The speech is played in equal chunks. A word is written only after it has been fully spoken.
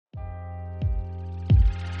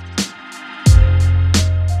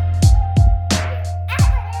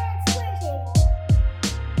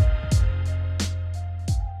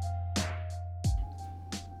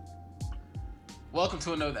welcome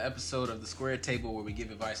to another episode of the Square Table, where we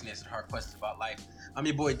give advice and answer hard questions about life. I'm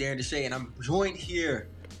your boy Darren Deshay, and I'm joined here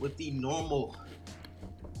with the normal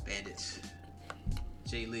bandits,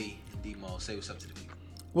 Jay Lee and D-Mo. Say what's up to the people.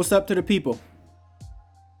 What's up to the people?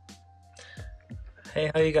 Hey,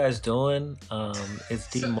 how you guys doing? It's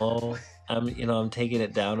D-Mo. I'm taking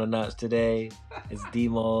it down a notch today. It's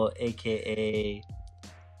D-Mo, aka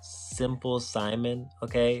Simple Simon.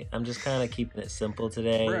 Okay, I'm just kind of keeping it simple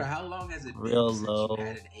today. Bro, how long has it been Real since low. you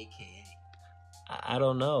had an AKA? I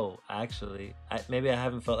don't know, actually. Maybe I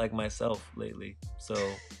haven't felt like myself lately. So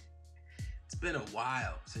It's been a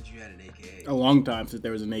while since you had an AKA. A long time since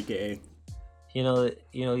there was an AKA.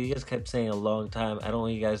 you guys kept saying a long time. I don't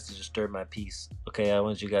want you guys to disturb my peace. Okay, I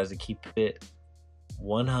want you guys to keep it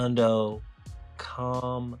 100,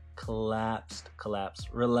 calm, collapsed,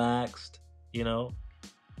 relaxed.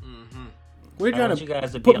 Mm-hmm. We're I trying want to you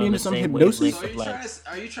guys to put be me on into the some same hypnosis. So wavelength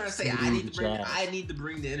are you trying to say I smooth jazz. need to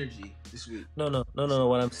bring the energy this week? No.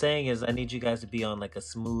 What I'm saying is I need you guys to be on like a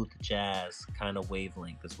smooth jazz kind of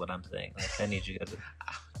wavelength. Is what I'm saying. Like I need you guys to.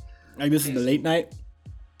 Like this is the late night.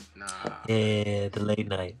 Nah. Yeah, the late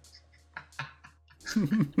night.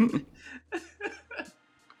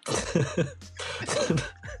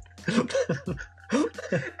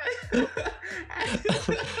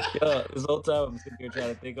 Yo, this whole time I'm sitting here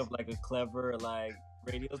trying to think of like a clever like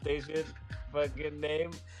radio station fucking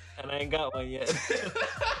name, and I ain't got one yet.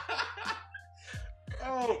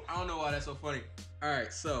 Oh, I don't know why that's so funny. All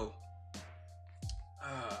right, so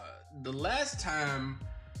the last time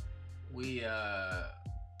we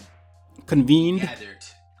Convened. gathered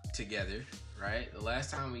together, right? The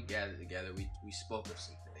last time we gathered together, we spoke of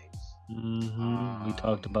some things. We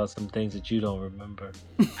talked about some things that you don't remember.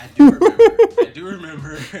 I do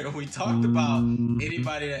remember. We talked about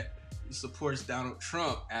anybody that supports Donald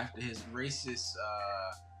Trump after his racist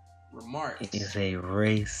remarks. He's a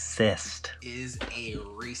racist.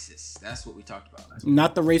 That's what we talked about last.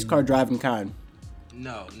 Not the race car driving kind.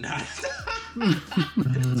 No, not.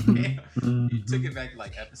 Damn, you took it back to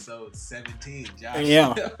like episode 17, Josh.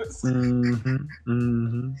 Yeah.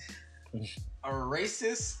 A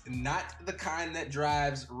racist, not the kind that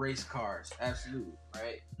drives race cars. Absolutely,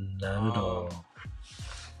 right? Not at all.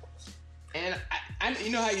 And I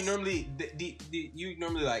you know how you normally you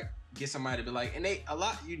normally like get somebody to be like, and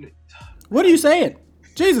What are you saying?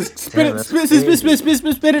 Jesus, spit Damn, it, that's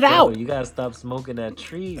spit it out. Yo, you gotta stop smoking that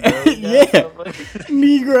tree, bro. Yeah.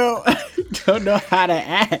 Negro don't know how to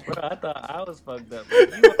act. Bro, I thought I was fucked up. Bro. You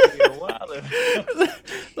over here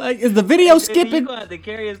wildin'. Like, is the video You skipping? gonna have to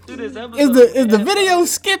carry us through this episode. Is the video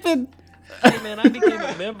skipping? Hey man, I became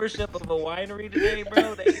a membership of a winery today,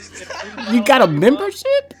 bro. They used to get $3 You got a every month.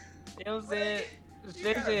 membership? You know what I'm saying?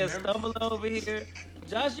 Shay is stumbling over here.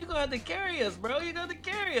 Josh, you gonna have to carry us, bro. You gonna have to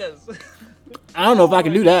carry us. I don't know if I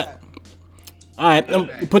can do that. All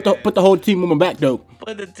right, put the whole team on my back though.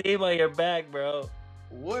 Put the team on your back, bro.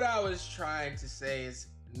 What I was trying to say is,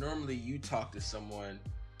 normally you talk to someone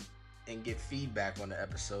and get feedback on the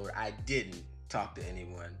episode. I didn't talk to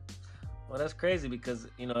anyone. Well, that's crazy because,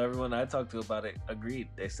 everyone I talked to about it agreed.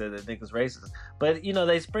 They said they think it's racist. But,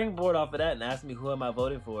 they springboard off of that and asked me who am I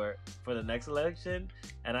voting for the next election.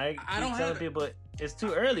 And I keep telling people it's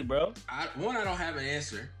too early, bro. I don't have an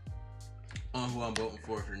answer on who I'm voting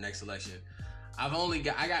for the next election. I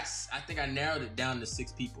think I narrowed it down to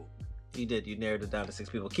 6 people. You did. You narrowed it down to 6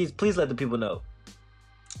 people. Keith, please let the people know.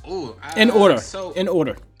 Ooh, In order. In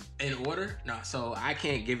order? No, so I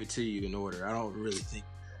can't give it to you in order. I don't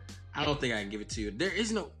think I can give it to you. There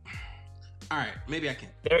is no. All right, maybe I can.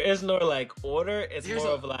 There is no order. It's Here's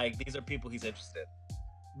more of these are people he's interested in.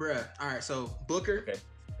 Bruh. All right, so Booker, Okay.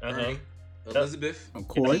 Bernie, Elizabeth,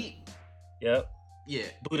 McCoy. Pete, Yep. yeah,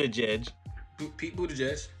 Buttigieg. Pete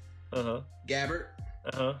Buttigieg, Gabbard,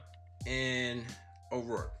 and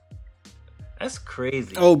O'Rourke. That's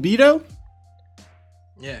crazy. Oh, Beto?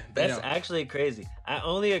 Yeah, That's Beto. actually crazy. I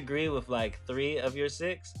only agree with 3 of your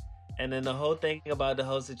 6. And then the whole thing about the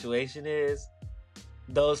whole situation is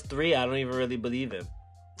those 3 I don't even really believe in.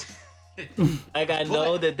 I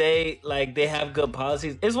know that they have good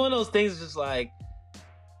policies. It's one of those things just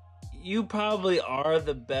you probably are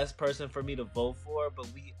the best person for me to vote for, but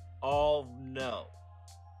we all know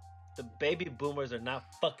the baby boomers are not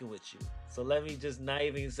fucking with you. So let me just not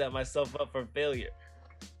even set myself up for failure.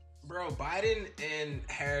 Bro, Biden and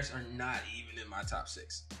Harris are not even in my top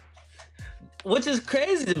 6. Which is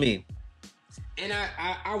crazy to me. And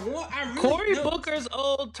I really Cory no. Booker's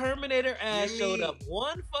old Terminator ass showed up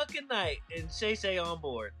one fucking night and Shay on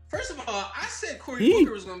board. First of all, I said Cory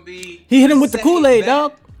Booker was gonna be. He hit him with the second Kool-Aid,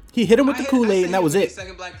 black- dog. He hit him with the I Kool-Aid, said and that he was would be it.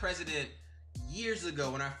 Second black president years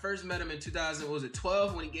ago when I first met him in 2000. Was it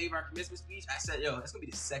 12 when he gave our commencement speech? I said, "Yo, that's gonna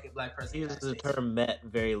be the second black He president." uses the term "met"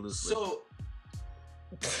 very loosely. So.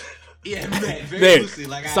 Yeah, met very There, loosely.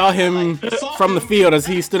 Like saw him from the field as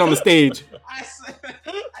he stood on the stage.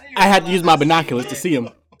 I had to use my binoculars to see him.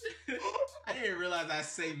 I didn't realize I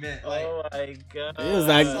say met. Like, Oh my god! It was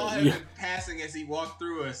I like, saw him yeah. in passing as he walked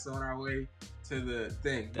through us on our way to the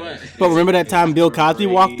thing. But remember that time Bill Cosby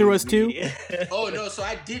walked through us too? oh no, so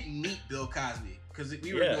I didn't meet Bill Cosby because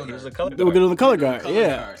we were doing he was the a color We were guard. doing the color color guard.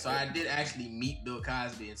 Yeah, guard. So I did actually meet Bill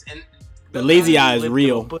Cosby, and the Bill lazy Cosby eye is Slipped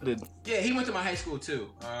real. him a pudding. Yeah, he went to my high school too.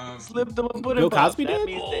 Slipped him a pudding. Bill pop. Cosby That did?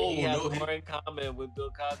 means that he Oh, has no, he- more in common with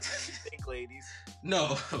Bill Cosby than you think, ladies.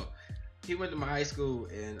 No, he went to my high school,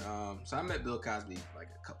 and so I met Bill Cosby like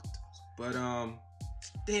a couple times. But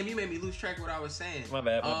damn, you made me lose track of what I was saying. My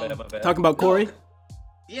bad. My bad. Talking about Corey. No,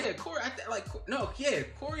 yeah, Corey.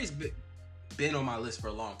 Corey's been on my list for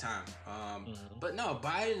a long time. But no,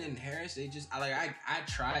 Biden and Harris, they just I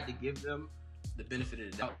tried to give them the benefit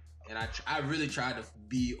of the doubt, and I really tried to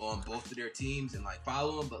be on both of their teams and like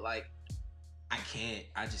follow them, but like I can't.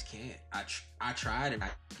 I just can't. I tried and I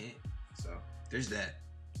can't. So there's that.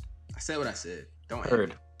 I said what I said. Don't add Heard.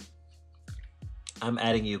 me. I'm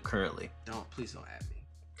adding you currently. Please don't add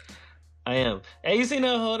me. I am. Hey, you seen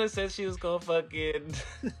that hoe that said she was gonna fucking?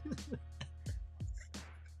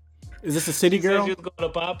 Is this a city She said girl? she was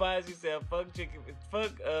going to Popeyes. She said, "Fuck chicken,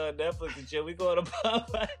 fuck Netflix and shit. We going to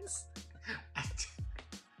Popeyes."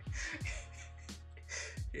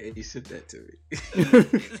 Yeah, you sent that to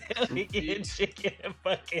me. We getting chicken and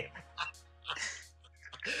fucking.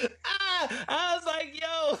 I was like,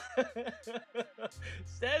 yo,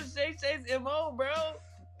 that's Shay Shay's MO, bro.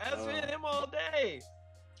 That's been him all day.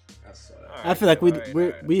 I saw that. All I feel like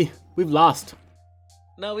right. we've lost.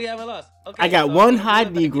 No, we haven't lost. Okay, I got so one we're high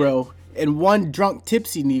doing that again. Negro and one drunk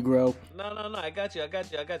tipsy Negro. No. I got you.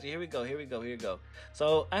 Here we go.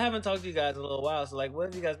 So I haven't talked to you guys in a little while. So like, what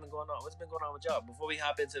have you guys been going on? What's been going on with y'all? Before we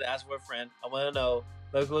hop into the Ask for a Friend, I want to know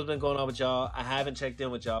like what's been going on with y'all. I haven't checked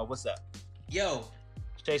in with y'all. What's up? Yo,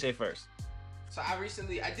 Shay first. so I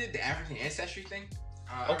did the African ancestry thing.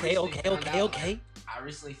 Okay. I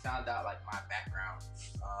recently found out like my background,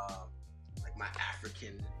 like my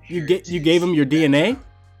African. You gave him your DNA?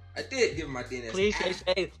 I did give him my DNA. Please,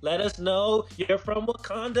 Shay, let us know you're from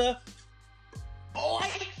Wakanda. Boy,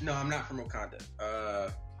 no, I'm not from Wakanda.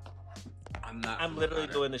 I'm not. I'm from literally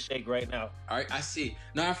Wakanda. doing the shake right now. All right, I see.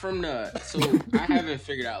 No, I'm from the. So I haven't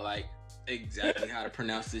figured out like exactly how to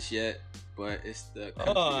pronounce this yet, but it's the.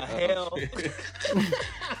 Oh, hell.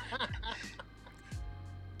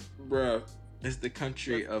 Bro, it's the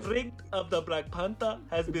country The of. flag of the Black Panther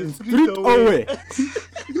has been Stripped stripped away.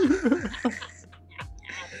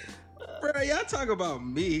 Bro, y'all talk about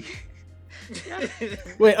me.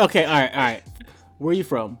 Wait, okay, all right. Where are you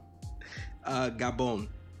from? Gabon.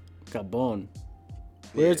 Gabon.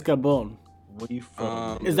 Where's Gabon? Where you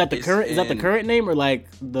from? Is that the It's current? Is that the in- current name or like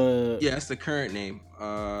the? Yeah, that's the current name.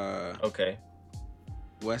 Okay.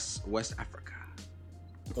 West Africa.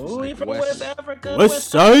 Oh, we like from West Africa. West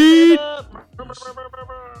Side.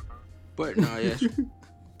 But no, yeah,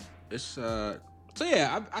 it's so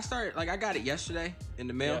yeah. I started like I got it yesterday in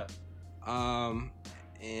the mail.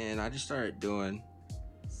 And I just started doing.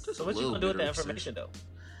 So what you gonna do with that information though?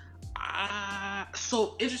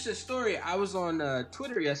 So interesting story. I was on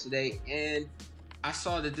Twitter yesterday and I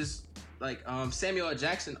saw that this like Samuel L.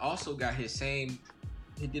 Jackson also got his same.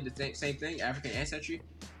 He did the same thing, African ancestry,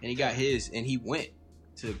 and he got his, and he went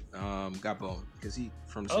to Gabon because he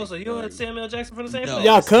from. The Oh, same so you and Samuel Jackson from the same No. place?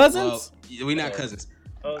 Y'all cousins? Well, we not cousins.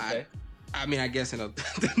 Okay. I mean, I guess in a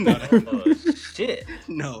Oh, shit.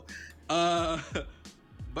 no.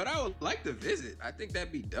 But I would like to visit. I think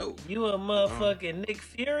that'd be dope. You a motherfucking Nick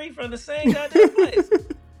Fury from the same goddamn place.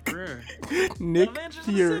 Bruh. Nick Avengers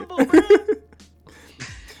Fury. Assemble, bro.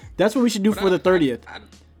 That's what we should do for the 30th.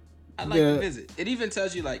 I'd like to visit. It even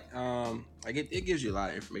tells you like it gives you a lot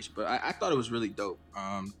of information. But I thought it was really dope.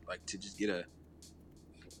 Like to just get a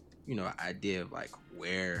idea of like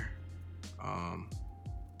where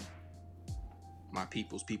my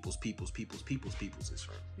people's is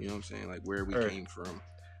from. You know what I'm saying? Like where we came from.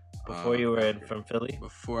 Before you were from Philly?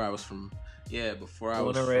 Before I was from before I Born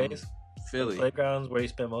was and from raised? Philly. Playgrounds where you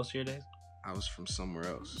spend most of your days? I was from somewhere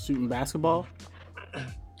else. Shooting basketball.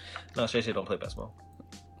 No, Shay don't play basketball.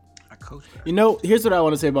 I coached that. You know, here's what I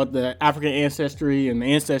want to say about the African ancestry and the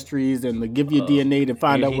ancestries and the give your DNA to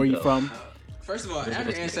find here out where you you're go. from. First of all,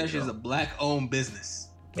 African Ancestry is a black-owned business.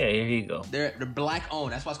 Yeah, here you go. They're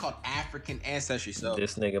black-owned. That's why it's called African Ancestry. So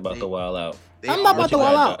This nigga about to wild out. I'm not about to you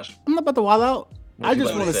wall got, out. Josh? I'm not about to wall out. What I you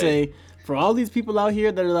just about want to to say? say, for all these people out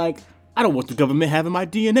here that are like, I don't want the government having my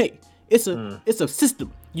DNA. It's a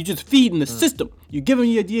system. You just feed in the system. You give them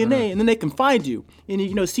your DNA, and then they can find you.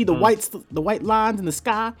 And see the white lines in the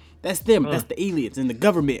sky. That's them. That's the aliens and the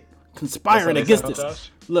government conspiring against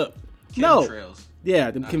us. Look, Chemtrails.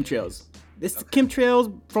 Yeah, them chemtrails. It's the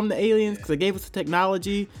chemtrails from the aliens because they gave us the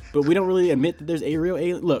technology, but we don't really admit that there's a real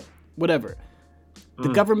alien. Look, whatever. The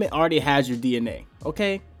government already has your DNA.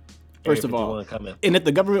 Okay. First of all, and if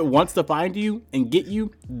the government wants to find you and get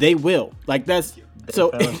you, they will. Like that's They so.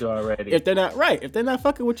 found you already. If they're not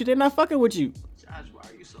fucking with you, they're not fucking with you. Josh, why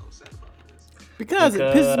are you so upset about this? Because it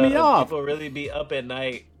pisses me off. People really be up at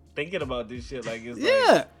night thinking about this shit. Like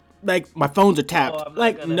it's like my phones are tapped.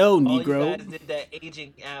 No, Negro. You guys did that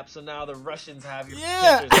aging app, so now the Russians have your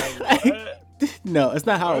Yeah. pictures. Like, what? No, it's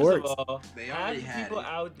not how it works. First of all, They half already the had people it.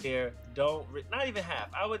 out there not even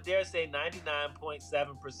half. I would dare say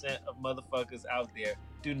 99.7% of motherfuckers out there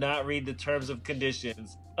do not read the terms of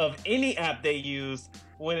conditions of any app they use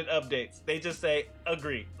when it updates. They just say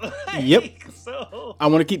agree. Yep. So I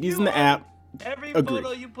want to keep using the app. every Agree.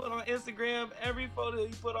 photo you put on Instagram, every photo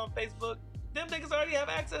you put on Facebook, them niggas already have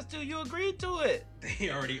access to. You agreed to it. They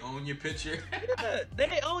already own your picture.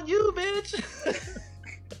 They own you, bitch.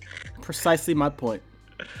 Precisely my point.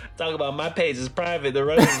 Talk about my page is private. The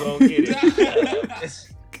Russians won't get it.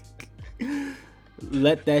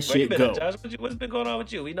 Let that Where you shit been go. at, Josh? What's been going on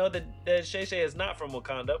with you? We know that Shay Shay is not from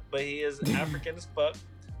Wakanda, but he is African as fuck.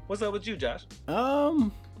 What's up with you, Josh?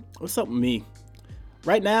 What's up with me?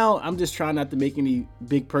 Right now, I'm just trying not to make any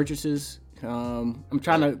big purchases. I'm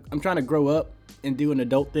trying to grow up and do an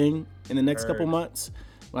adult thing in the next couple months.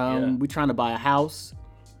 We're trying to buy a house,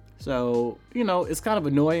 so it's kind of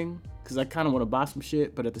annoying because I kind of want to buy some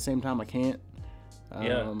shit, but at the same time I can't.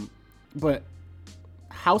 But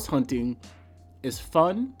house hunting is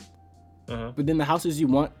fun, but then the houses you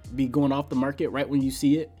want be going off the market right when you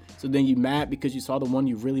see it. So then you mad because you saw the one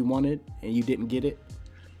you really wanted and you didn't get it.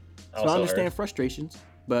 So I understand frustrations,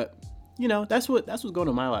 but that's what's going on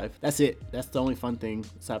in my life. That's it. That's the only fun thing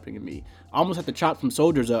that's happening to me. I almost had to chop some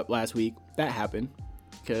soldiers up last week. That happened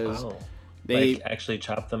because they actually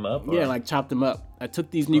chopped them up. Or? Yeah, like chopped them up. I took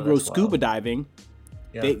these Negroes scuba diving.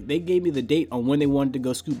 Yeah. They gave me the date on when they wanted to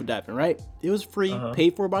go scuba diving. Right? It was free,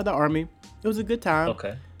 paid for by the Army. It was a good time.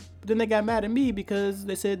 Okay. But then they got mad at me because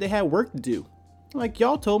they said they had work to do. Like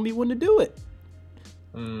y'all told me when to do it.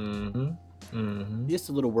 Just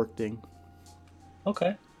a little work thing.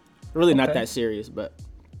 Okay. Really not that serious, but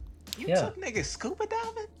You took niggas scuba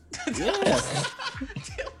diving? yeah.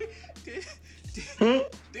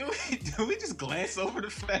 Did we just glance over the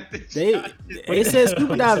fact that they said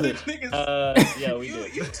scuba diving? Yeah, we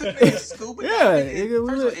did. You took niggas scuba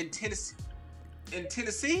diving in Tennessee. In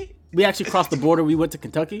Tennessee? We actually crossed the border. We went to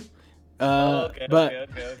Kentucky.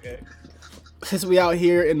 Okay. Since we out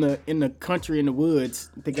here in the country in the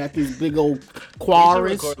woods, they got these big old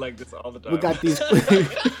quarries. We record like this all the time. We got these.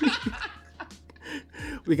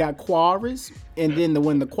 We got quarries, and then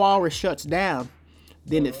when the quarry shuts down,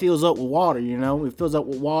 then it fills up with water. It fills up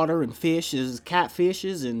with water and fishes,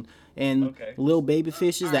 catfishes, and little baby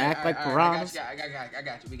fishes that act like piranhas. I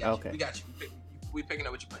got you. We got you. We picking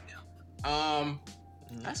up what you're putting down.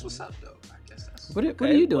 That's what's up though. I guess that's. What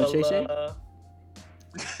are you doing, Shay Shay?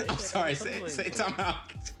 I'm sorry. Say time out.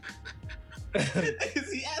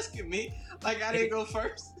 Is he asking me like I didn't go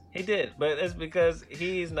first? He did, but it's because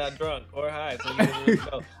he's not drunk or high, so he doesn't really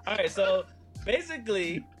know. All right, so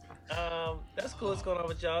basically, that's cool. What's going on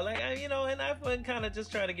with y'all? And I've been kind of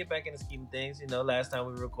just trying to get back in the scheme of things. Last time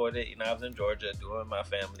we recorded, I was in Georgia doing my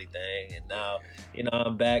family thing, and now,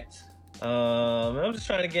 I'm back. I'm just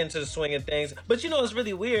trying to get into the swing of things. But it's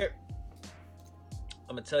really weird.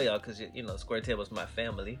 I'm gonna tell y'all because Square Table is my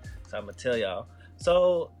family, so I'm gonna tell y'all.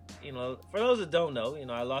 So, for those that don't know,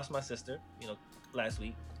 I lost my sister, last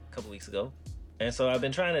week, a couple weeks ago, and so I've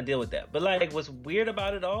been trying to deal with that. But what's weird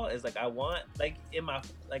about it all is I want in my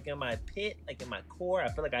pit, in my core, I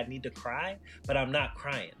feel like I need to cry, but I'm not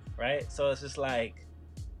crying, right? So it's just I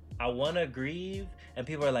want to grieve, and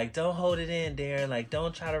people are like, "Don't hold it in, Darren.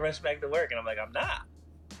 Don't try to rush back to work," and I'm like, "I'm not."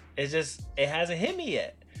 It's just it hasn't hit me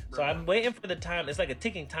yet. So I'm waiting for the time. It's like a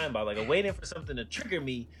ticking time bomb. I'm waiting for something to trigger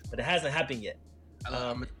me, but it hasn't happened yet.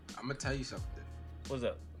 I'm gonna tell you something. What's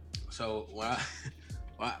up? So when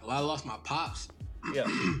I lost my pops, yeah.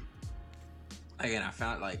 Again, I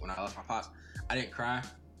found when I lost my pops, I didn't cry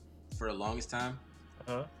for the longest time.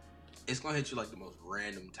 It's gonna hit you the most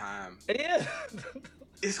random time. Yeah.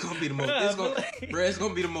 It's gonna be the most. It's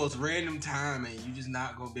gonna be the most random time, and you just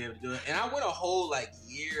not gonna be able to do it. And I went a whole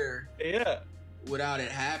year. Yeah. Without it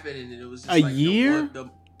happening, and it was just a year.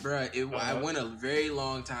 I went a very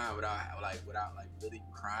long time without really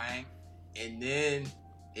crying. And then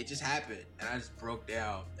it just happened, and I just broke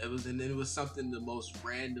down. It was something, the most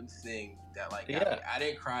random thing that like got me. I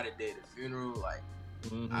didn't cry the day of the funeral. Like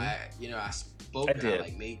I spoke and I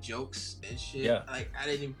like made jokes and shit. Yeah. Like I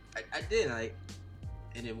did like,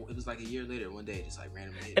 and then it was like a year later, one day, just like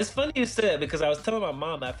randomly hit. It's funny you said, because I was telling my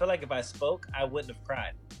mom, I feel like if I spoke, I wouldn't have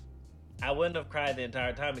cried. I wouldn't have cried the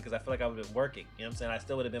entire time because I feel like I would have been working. You know what I'm saying? I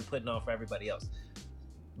still would have been putting on for everybody else.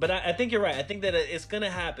 But I think you're right. I think that it's going to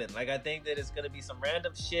happen. Like, I think that it's going to be some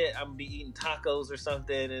random shit. I'm going to be eating tacos or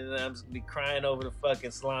something, and I'm just going to be crying over the fucking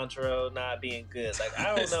cilantro not being good. Like,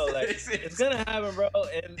 I don't know. Like, it's going to happen, bro.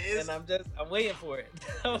 And I'm waiting for it.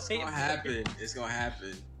 It's going to happen. It's going to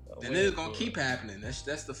happen. And then it's going to keep happening.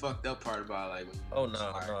 That's the fucked up part about, like, when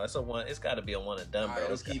no. It's got to be a one and done, bro.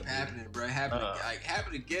 It'll keep happening, bro. It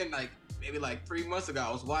happened again, like, maybe like 3 months ago.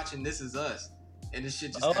 I was watching This Is Us. And this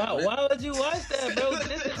shit just why would you watch that, bro?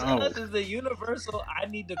 This Is Us is the universal I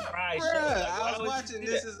need to cry show. Like, I was watching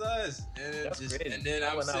This Is Us, and then I'm sitting there,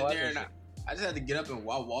 and I just had to get up and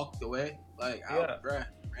I walked away. Like, bruh,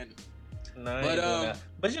 random. No,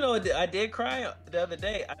 but you know, I did cry the other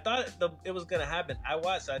day. I thought it was gonna happen. I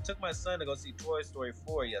took my son to go see Toy Story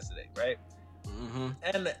 4 yesterday, right? Mm-hmm.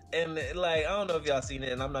 And like, I don't know if y'all seen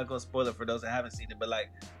it, and I'm not gonna spoil it for those that haven't seen it, but like,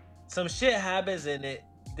 some shit happens in it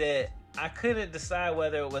that I couldn't decide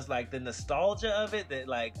whether it was like the nostalgia of it, that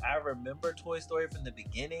like I remember Toy Story from the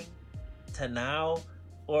beginning to now,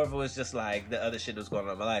 or if it was just like the other shit that was going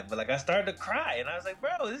on in my life. But like, I started to cry, and I was like,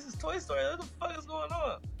 bro, this is Toy Story. What the fuck is going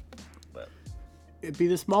on? But it'd be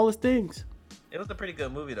the smallest things. It was a pretty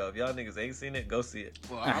good movie though. If y'all niggas ain't seen it, go see it.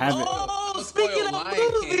 Well, I haven't. Oh, speaking of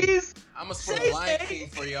movies, I'm gonna spoil Lion King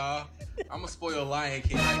for y'all. I'm gonna spoil Lion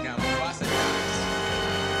King right now. Mufasa dies.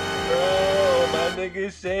 Bro, my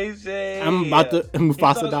nigga Shay. I'm about to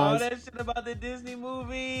Mufasa dies. All that shit about the Disney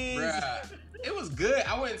movies. Bruh, it was good.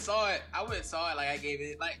 I went and saw it. Like, I gave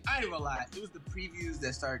it, like, I ain't gonna lie. It was the previews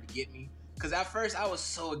that started to get me. Cause at first I was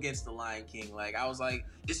so against the Lion King. Like, I was like,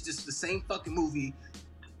 it's just the same fucking movie.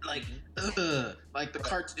 Like, like the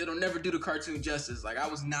cartoon, it'll never do the cartoon justice. Like, I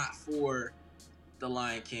was not for the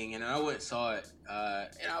Lion King, and I went and saw it,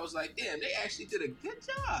 and I was like, damn, they actually did a good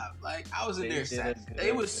job. Like, I was in there,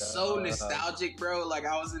 they was so nostalgic, bro. Like,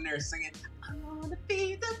 I was in there singing, I wanna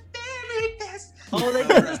be the very best. Oh, they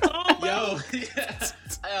did the song, bro. Yo,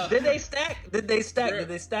 yeah. Did they stack? Did they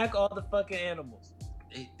stack all the fucking animals?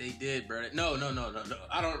 They did, bro. No.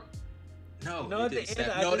 I don't. No, they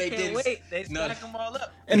didn't. They didn't. Wait, they stack them all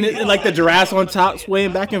up. And then, like the giraffes on top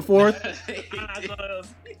swaying back and forth.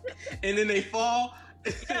 And then they fall.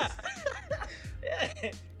 Yeah.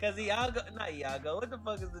 Cause not Iago. What the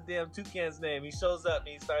fuck is the damn toucan's name? He shows up and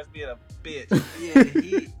he starts being a bitch.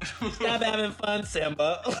 Yeah, Stop having fun,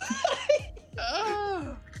 Simba.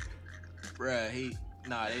 Bruh, they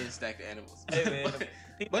didn't stack the animals. Hey man.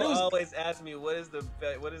 People always ask me what is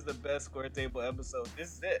the best Square Table episode.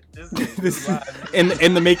 This is it. This is live.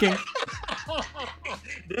 in the making.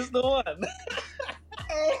 This is the one.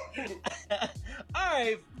 All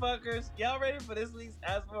right, fuckers. Y'all ready for this week's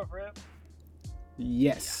Ask for a Friend?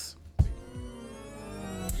 Yes.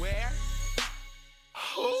 Where?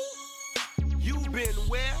 Who? You been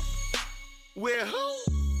where? Where who?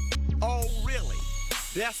 Oh, really?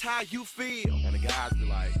 That's how you feel. And the guys be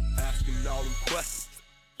like, asking all them questions.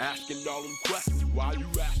 Asking all them questions. Why you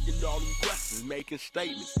asking all them questions? Making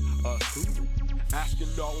statements. Who? Asking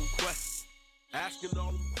all them questions. Asking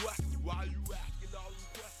all them questions. Why you asking all them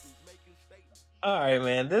questions? Making statements. All right,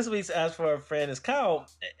 man. This week's Ask for a Friend is kind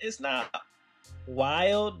of, it's not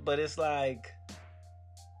wild, but it's like,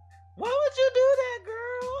 why would you do that,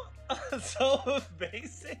 girl? So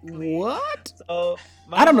basically, what? So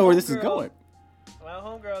I don't know where this is going. My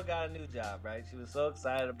homegirl got a new job, right? She was so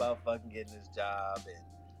excited about fucking getting this job and,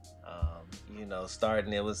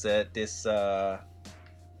 starting. It was at this, not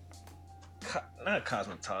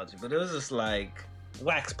cosmetology, but it was just like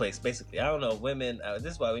wax place, basically. I don't know, women.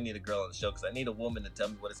 This is why we need a girl on the show, because I need a woman to tell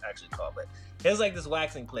me what it's actually called. But it was like this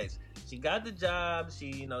waxing place. She got the job.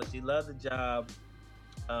 She loved the job,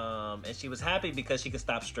 and she was happy because she could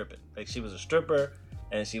stop stripping. Like, she was a stripper,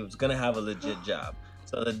 and she was gonna have a legit job.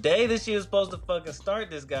 So the day that she was supposed to fucking start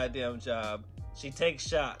this goddamn job, she takes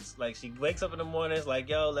shots. Like, she wakes up in the morning, it's like,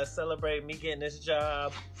 yo, let's celebrate me getting this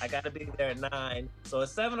job. I gotta be there at 9. So at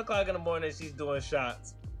 7 o'clock in the morning, she's doing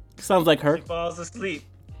shots. Sounds like her. She falls asleep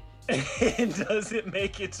and doesn't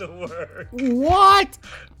make it to work. What?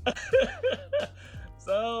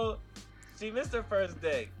 So she missed her first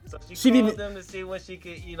day. So she called them to see when she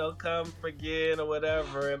could, come again or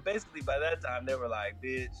whatever. And basically by that time, they were like,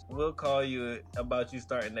 bitch, we'll call you about you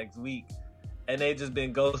starting next week. And they just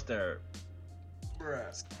been ghosting her.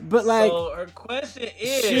 Bruh. But like, so her question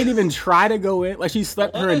is, she didn't even try to go in. Like she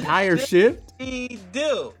slept her entire shift. She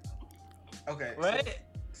do Okay. right.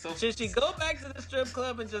 So Should she go back to the strip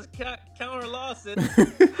club and just count her losses?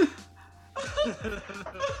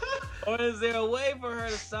 Or is there a way for her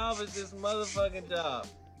to salvage this motherfucking job?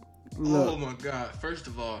 Oh my God! First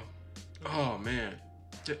of all, oh man,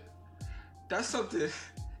 that's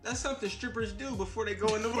something strippers do before they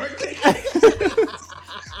go into work.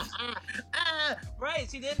 Right?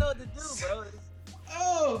 She didn't know what to do, bro.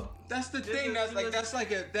 Oh, that's the thing.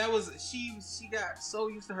 She got so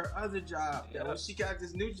used to her other job that when she got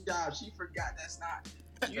this new job, she forgot that's not.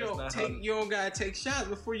 You don't gotta take shots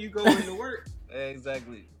before you go into work.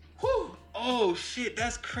 Exactly. Whew. Oh shit,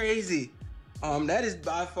 that's crazy. That is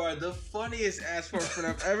by far the funniest ass forfeit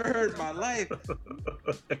I've ever heard in my life.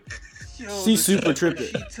 Yo, She's super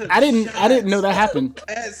tripping. I didn't know that happened.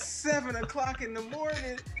 At 7 o'clock in the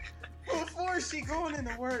morning before she going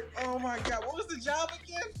into work. Oh my God, what was the job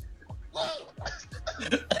again?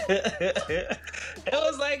 It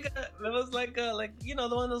was like you know,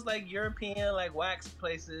 the one of those like European like wax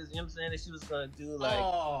places. You know what I'm saying? That she was gonna do like.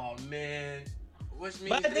 Oh man.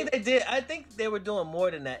 But I think they did. I think they were doing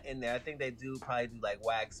more than that in there. I think they probably do like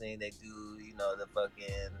waxing. They do, you know, the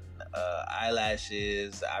fucking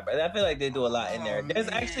eyelashes. I feel like they do a lot in there. There's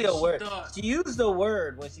actually a word. She used the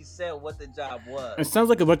word when she said what the job was. It sounds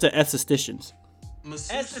like a bunch of estheticians.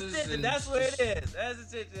 Esthetician. That's what it is.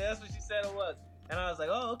 Esthetician. That's what she said it was. And I was like,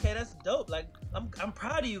 oh, okay, that's dope. Like, I'm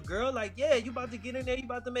proud of you, girl. Like, yeah, you about to get in there. You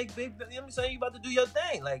about to make big. You know what I'm saying? You about to do your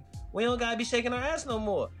thing. Like, we don't gotta be shaking our ass no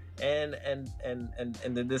more. And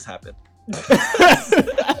then this happened.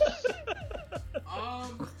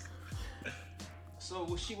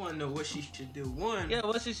 So she want to know what she should do. One. Yeah,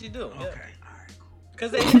 what should she do? Okay. Yeah. All right. Cool.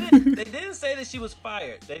 Because they didn't say that she was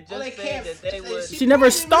fired. They just said that they would. She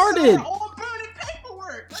never started.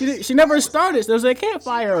 She never started, so they can't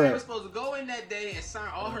fire her. She was supposed to go in that day and sign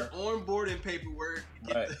all her onboarding paperwork.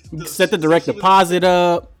 Right. Set the direct deposit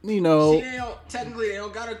up, you know. Technically, they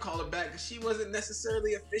don't gotta call her back because she wasn't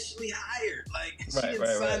necessarily officially hired. Like, she didn't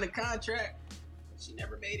sign the contract. She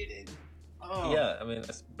never made it in. Oh. Yeah, I mean,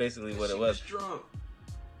 that's basically what it was. She was drunk.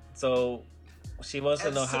 So, she wants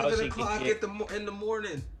to know how she can get... in the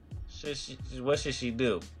morning. What should she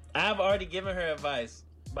do? I've already given her advice.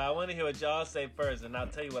 But I want to hear what y'all say first, and I'll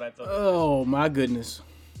tell you what I told her. Oh my goodness.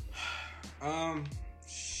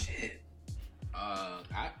 Shit.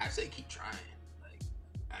 I say keep trying. Like,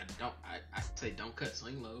 I say don't cut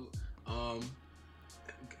swing load.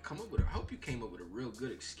 Come up with. I hope you came up with a real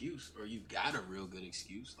good excuse, or you got a real good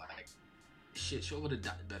excuse. Like, shit.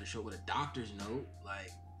 Better show with a doctor's note. Like.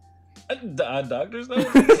 A doctor's note.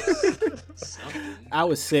 Something. I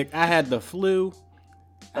was sick. I had the flu.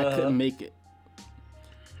 I couldn't make it.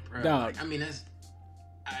 Bro, dog. Like, I mean,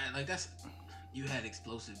 that's you had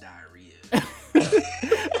explosive diarrhea.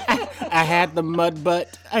 I had the mud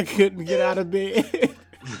butt. I couldn't get out of bed.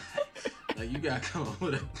 Like, you gotta come up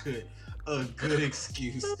with a good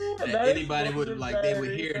excuse that anybody would like. They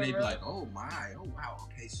would hear and they'd be like, "Oh my, oh wow,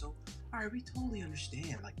 okay, so all right, we totally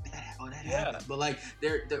understand like that. Oh, that happens." But like,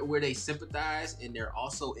 they're where they sympathize and they're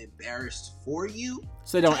also embarrassed for you.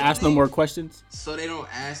 So they don't ask no more questions. So they don't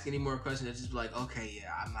ask any more questions. They just be like, "Okay,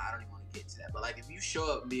 yeah, I don't even want to get to that." But like, if you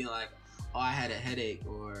show up being like, "Oh, I had a headache,"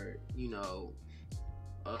 or you know,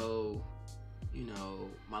 "Oh, you know,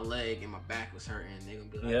 my leg and my back was hurting," they're gonna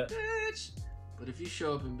be like, "Bitch." But if you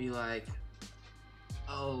show up and be like,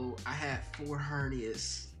 "Oh, I had 4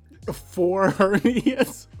 hernias." 4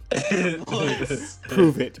 hernias?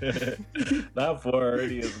 Prove it. Not 4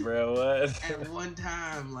 hernias, bro. What? At one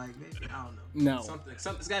time, like, maybe, I don't know. No.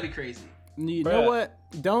 Something's gotta be crazy. You know what?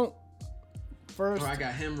 Don't. First. Or I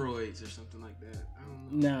got hemorrhoids or something like that. I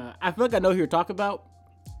don't know. Nah. I feel like I know who you're talking about.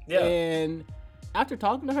 Yeah. And after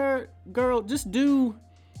talking to her, girl, just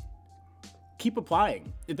keep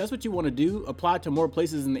applying. If that's what you want to do, apply to more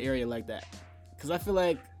places in the area like that. Because I feel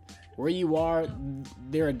like where you are,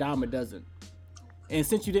 they're a dime a dozen. And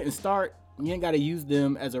since you didn't start, you ain't got to use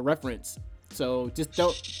them as a reference. So just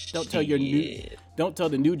don't tell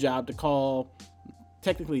the new job to call.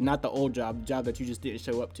 Technically, not the old job, the job that you just didn't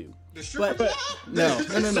show up to. The strip but no.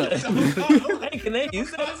 Hey, can they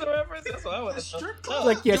use that as a reference? That's what I want to know.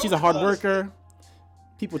 Like, yeah, she's a hard worker.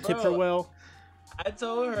 People tip her well. I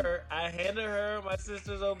told her, I handed her my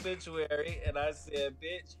sister's obituary, and I said,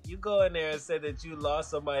 "Bitch, you go in there and say that you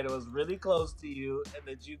lost somebody that was really close to you, and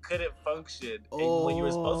that you couldn't function. And when you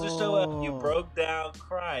were supposed to show up, you broke down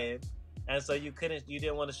crying, and so you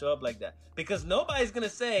didn't want to show up like that. Because nobody's gonna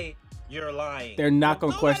say you're lying. They're not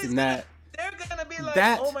gonna question that. They're gonna be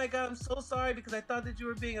like, oh my God, I'm so sorry because I thought that you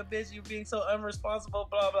were being a bitch. You were being so unresponsible,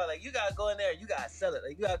 blah, blah. Like, you got to go in there. You got to sell it.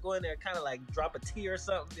 Like, you got to go in there and kind of like drop a tear or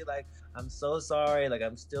something. Be like, I'm so sorry. Like,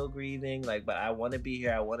 I'm still grieving. Like, but I want to be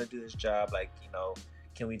here. I want to do this job. Like, you know,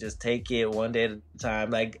 can we just take it one day at a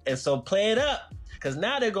time? Like, and so play it up. Because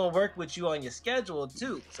now they're going to work with you on your schedule,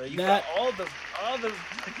 too. So you got all the...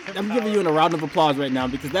 I'm giving you a round of applause right now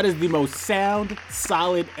because that is the most sound,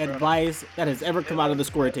 solid advice that has ever come out of the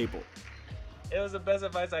square table. It was the best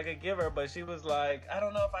advice I could give her, but she was like, I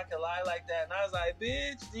don't know if I can lie like that. And I was like,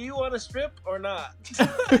 bitch, do you want to strip or not?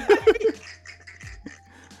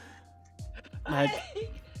 And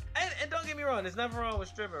don't get me wrong, there's nothing wrong with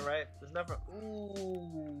stripping, right? There's nothing...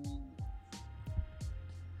 Ooh...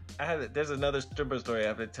 There's another stripper story I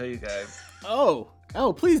have to tell you guys. Oh,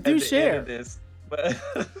 please do share. This, but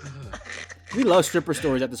we love stripper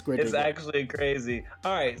stories at the square table. It's actually crazy.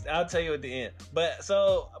 All right, I'll tell you at the end. But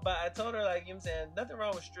I told her, like, you know what I'm saying, nothing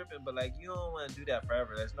wrong with stripping, but like you don't want to do that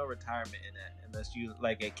forever. There's no retirement in that unless you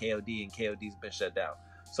like at KOD and KOD's been shut down.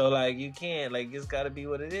 So like you can't, like, it's got to be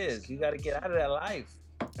what it is. You got to get out of that life.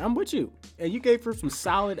 I'm with you, and you gave her some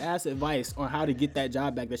solid ass advice on how to get that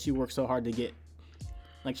job back that she worked so hard to get.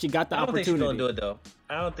 Like, she got the opportunity. I don't think she's going to do it, though.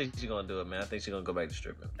 I don't think she's going to do it, man. I think she's going to go back to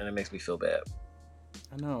stripping. And it makes me feel bad.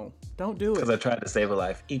 I know. Don't do it. Because I tried to save a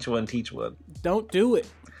life. Each one, teach one. Don't do it.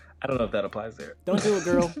 I don't know if that applies there. Don't do it,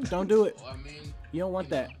 girl. Don't do it. Well, I mean... You don't want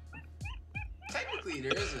that. Technically,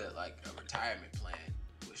 there is a retirement plan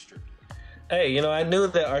with stripping. Hey, you know, I knew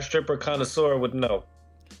that our stripper connoisseur would know.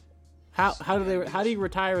 How do you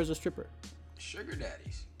retire as a stripper? Sugar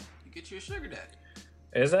daddies. You get you a sugar daddy.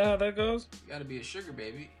 Is that how that goes? You gotta be a sugar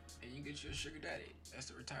baby, and you get you a sugar daddy. That's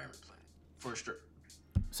the retirement plan for a stripper.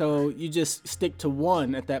 So you just stick to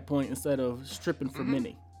one at that point instead of stripping for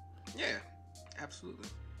many. Yeah, absolutely.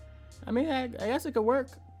 I mean, I guess it could work.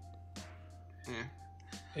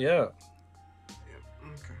 Yeah.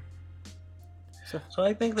 Okay. So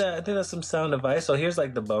I think that's some sound advice. So here's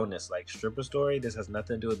like the bonus, like stripper story. This has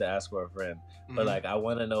nothing to do with the ask for a friend, but like I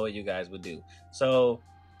want to know what you guys would do. So.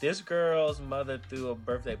 This girl's mother threw a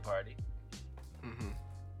birthday party.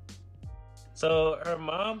 So her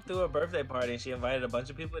mom threw a birthday party and she invited a bunch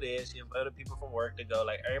of people there. She invited people from work to go.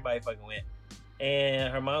 Like, everybody fucking went.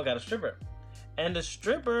 And her mom got a stripper. And the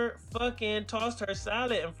stripper fucking tossed her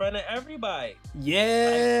salad in front of everybody.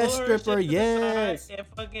 Yeah, like, stripper, yes. And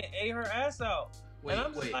fucking ate her ass out. And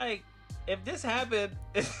I'm just like, if this happened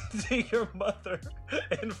to your mother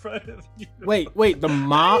in front of you. Wait, the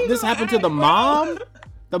mom? This happened to the mom?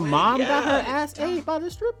 The mom got her ass ate by the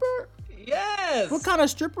stripper? Yes. What kind of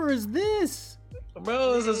stripper is this?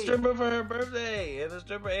 Bro, it was a stripper for her birthday, and the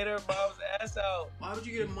stripper ate her mom's ass out. Why would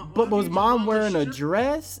you get a mom? But was mom wearing a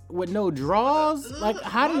dress with no drawers? Like,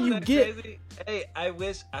 how do you get... Crazy? Hey, I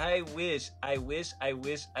wish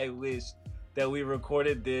that we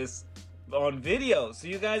recorded this on video so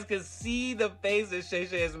you guys could see the face that Shay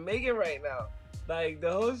Shay is making right now. Like,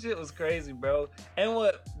 the whole shit was crazy, bro. And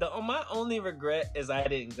my only regret is I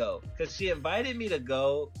didn't go. Because she invited me to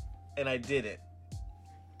go, and I didn't.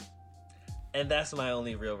 And that's my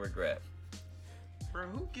only real regret. Bro,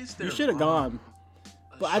 who gets there? You should have gone.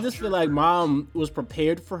 But I just feel like mom was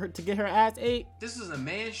prepared for her to get her ass ate. This is a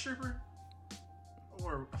man stripper?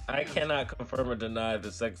 Or I cannot confirm or deny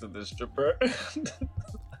the sex of this stripper.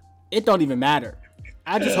 It don't even matter.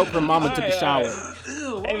 I just hope her mama took a shower.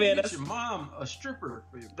 Ew, why you get your mom a stripper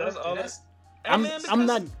for your birthday?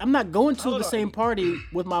 I'm not going to the same party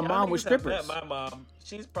with my mom with strippers. My mom,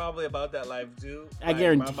 she's probably about that life too. I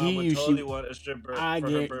guarantee my mom would you totally want a stripper for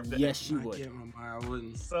her birthday. Yes, she would. I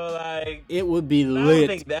wouldn't. So like, it would be lit. I don't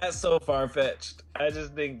think that's so far fetched. I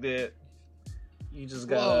just think that you just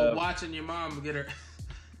gotta watching your mom get her.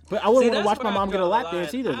 But I wouldn't want to watch my mom get a lap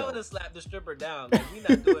dance either, though. I would have slapped the stripper down. Like, we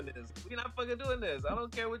not doing this. We not fucking doing this. I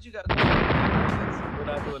don't care what you got to do. We're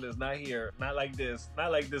not doing this. Not here. Not like this.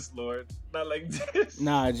 Not like this, Lord. Not like this.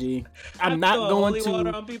 Nah, G. I'm not going to.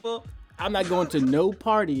 Water on people. I'm not going to no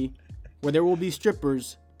party where there will be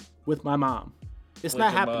strippers with my mom. It's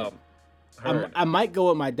not happening. I might go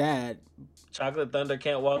with my dad. Chocolate Thunder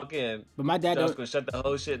can't walk in. But my dad Josh gonna shut the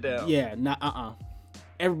whole shit down. Yeah, nah,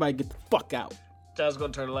 Everybody get the fuck out. Josh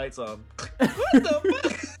gonna turn the lights on. What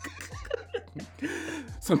the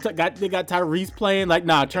fuck? They got Tyrese playing. Like,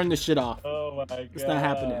 nah, turn this shit off. Oh my god. It's not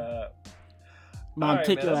happening. Mom, right,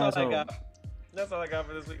 take your ass home. That's all I got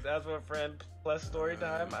for this week's Ask for a Friend plus story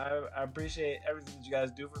time. I appreciate everything that you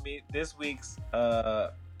guys do for me. This week's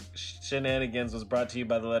shenanigans was brought to you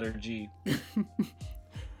by the letter G.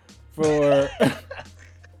 For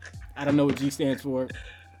I don't know what G stands for.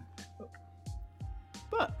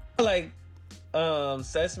 But like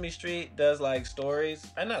Sesame Street does like stories,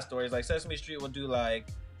 and not stories. Like Sesame Street will do like,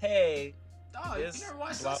 hey, Oh, this you never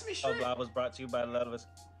watched blah, Sesame blah Street? blah was brought to you by Love of Us.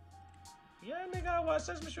 Yeah, nigga, I watched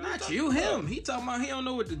Sesame Street. Not you, him. He talking about he don't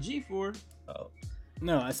know what the G for. Oh.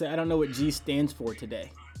 No, I said I don't know what G stands for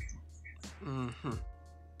today. Mm-hmm.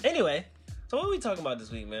 Anyway, so what are we talking about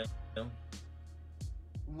this week, man?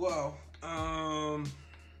 Well,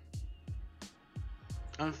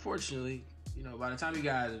 unfortunately, you know, by the time you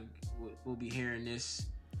guys will be hearing this,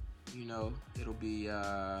 you know, it'll be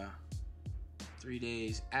 3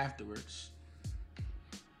 days afterwards.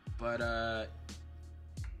 But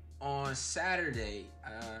on Saturday,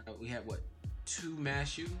 we had 2 mass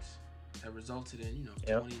shootings that resulted in, you know,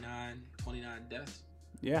 Yep. 29 deaths.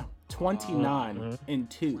 Yeah, 29 and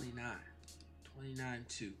 2.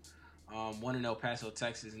 29-2. One in El Paso,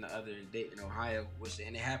 Texas, and the other in Dayton, Ohio,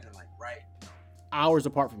 and it happened like Hours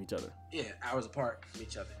apart from each other. Yeah, hours apart from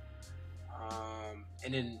each other.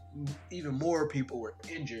 And then even more people were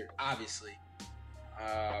injured, obviously.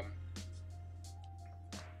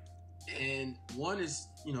 And one is,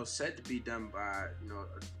 you know, said to be done by, you know,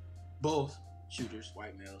 both shooters,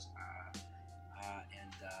 white males,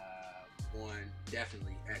 and one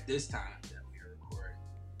definitely at this time that we are recording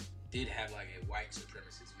did have like a white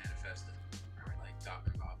supremacist manifesto, right? Like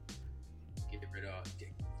talking about getting rid of, you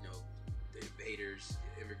know, the invaders,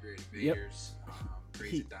 the immigrant invaders,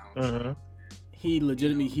 praising Donald Trump. He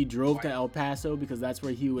legitimately, he drove to El Paso because that's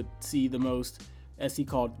where he would see the most, as he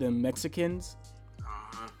called them, Mexicans.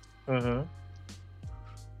 Yeah,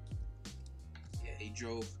 he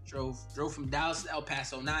drove from Dallas to El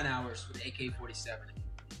Paso 9 hours with an AK-47.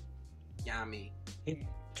 Yeah, I mean, He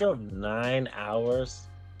drove 9 hours.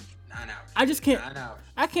 9 hours. I just can't. 9 hours.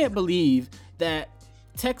 I can't believe that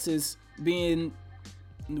Texas, being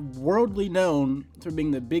worldly known for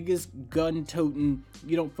being the biggest gun-toting,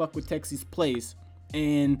 you don't fuck with Texas place,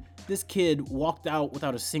 and this kid walked out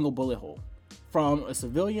without a single bullet hole from a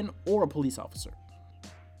civilian or a police officer.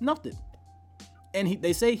 Nothing. And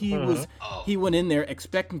they say he went in there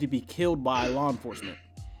expecting to be killed by law enforcement.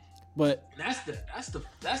 But That's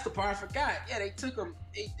the part I forgot. Yeah, they took him.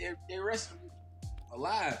 They arrested him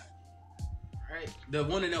alive. Right. The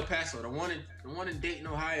one in El Paso, the one in Dayton,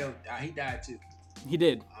 Ohio, he died too. he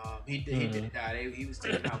did. He did die. He was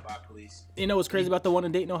taken out by police. You know what's crazy about the one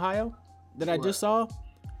in Dayton, Ohio that I just saw?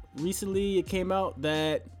 Recently it came out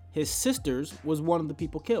that his sisters was one of the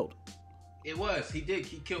people killed. It was. He did.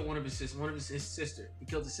 He killed one of his sister. He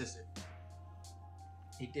killed his sister.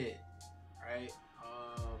 He did. Right.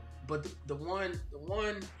 But the one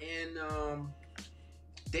in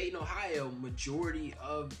Dayton, Ohio, majority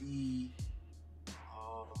of the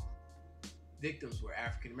victims were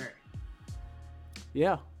African American.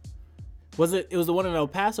 Yeah. It was the one in El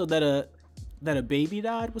Paso that a baby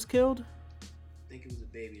died, was killed? I think it was a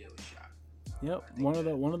baby that was shot. Yep.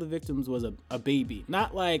 One of the victims was a baby.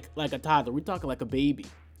 Not like a toddler. We're talking like a baby.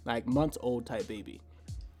 Like months old type baby.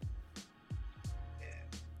 Yeah.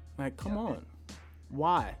 Like, come on.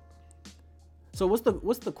 Why? So what's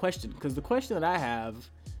the question? Because the question that I have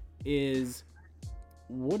is,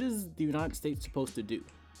 what is the United States supposed to do?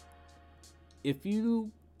 If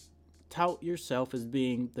you tout yourself as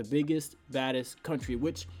being the biggest, baddest country,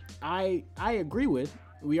 which I agree with,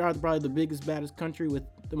 we are probably the biggest, baddest country with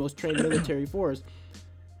the most trained military force.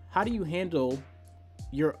 How do you handle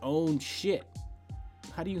your own shit?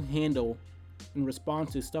 How do you handle and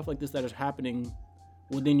respond to stuff like this that is happening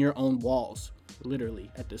within your own walls, literally,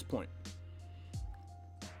 at this point?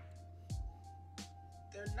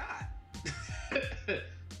 They're not.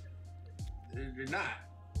 They're not.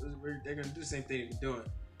 They're gonna do the same thing they're doing.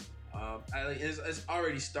 It's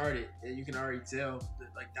already started, and you can already tell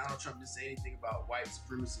that, like, Donald Trump didn't say anything about white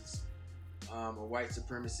supremacists, or white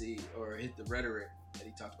supremacy, or hit the rhetoric that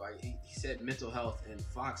he talked about. He said mental health, and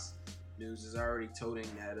Fox News is already toting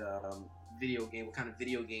that video game. What kind of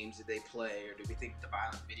video games did they play, or do we think the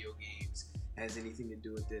violent video games has anything to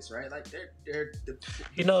do with this? Right? Like they're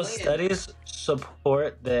studies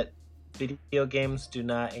support that video games do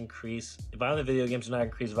not increase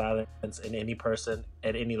violence in any person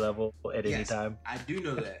at any level at any time. I do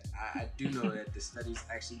know that. I do know that the studies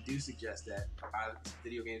actually do suggest that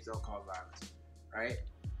video games don't cause violence, right?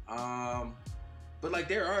 But like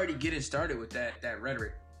they're already getting started with that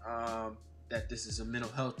rhetoric, that this is a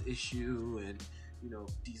mental health issue, and you know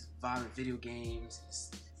these violent video games.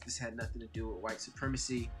 This had nothing to do with white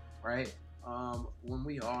supremacy, right? When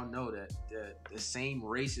we all know that the same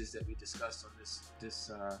races that we discussed on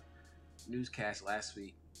this newscast last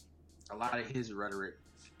week, a lot of his rhetoric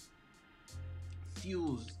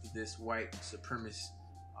fuels this white supremacist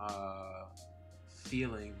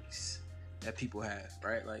feelings that people have,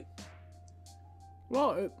 right? Like,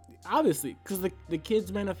 well, obviously, because the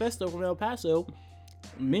Kids Manifesto from El Paso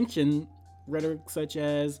mentioned rhetoric such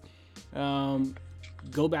as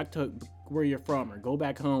go back to where you're from or go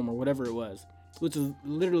back home or whatever it was, which is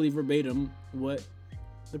literally verbatim what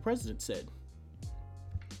the president said.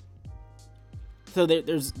 So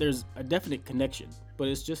there's a definite connection, but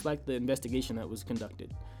it's just like the investigation that was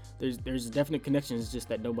conducted. There's a definite connection. It's just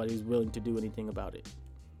that nobody's willing to do anything about it.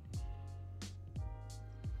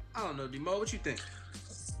 I don't know, Demo, what you think?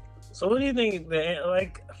 So what do you think?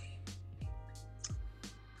 Like,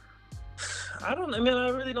 I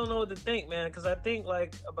really don't know what to think, man, because I think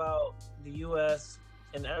like about the U.S.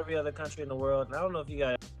 and every other country in the world. And I don't know if you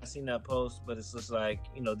guys have seen that post, but it's just like,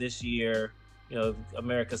 this year,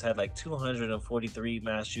 America's had like 243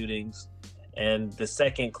 mass shootings, and the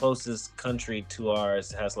second closest country to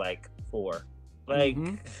ours has like 4. Like,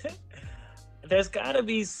 there's got to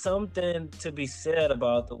be something to be said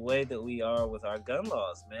about the way that we are with our gun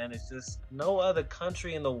laws, man. It's just no other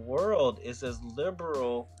country in the world is as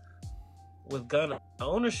liberal with gun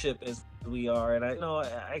ownership as we are. And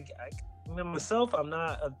I myself, I'm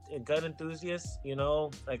not a gun enthusiast,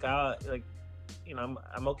 I'm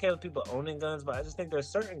okay with people owning guns, but I just think there's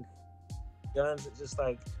certain guns that just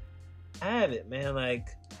like have it, man. Like,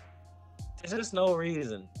 there's just no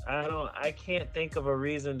reason. I can't think of a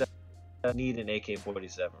reason that I need an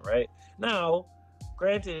AK-47 right now.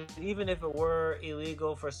 Granted, even if it were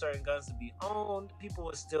illegal for certain guns to be owned, people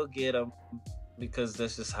would still get them because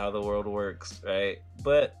that's just how the world works, right?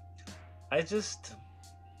 But I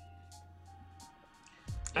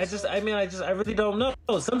really don't know.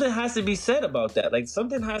 Something has to be said about that. Like,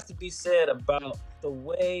 something has to be said about the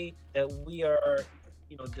way that we are,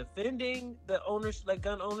 defending the ownership, like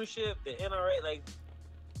gun ownership, the NRA. Like,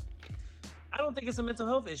 I don't think it's a mental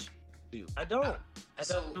health issue. I don't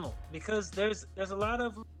know, because there's a lot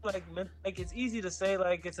of like it's easy to say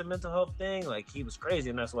like it's a mental health thing, like he was crazy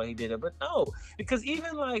and that's why he did it, but no, because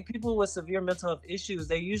even like people with severe mental health issues,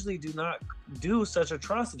 they usually do not do such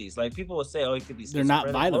atrocities. Like, people will say, oh, it could be they're not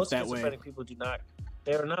violent. Most that way people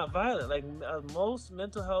they're not violent. Like, most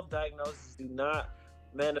mental health diagnoses do not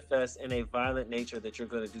manifest in a violent nature that you're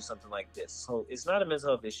going to do something like this. So it's not a mental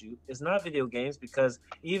health issue. It's not video games, because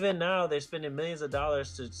even now they're spending millions of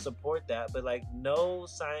dollars to support that, but like no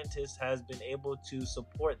scientist has been able to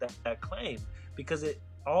support that claim, because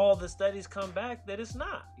all the studies come back that it's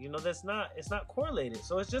not, it's not correlated.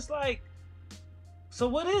 So it's just like, so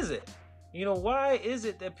what is it? Why is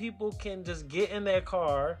it that people can just get in their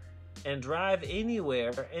car and drive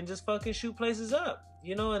anywhere and just fucking shoot places up?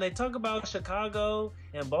 And they talk about Chicago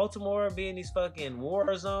and Baltimore being these fucking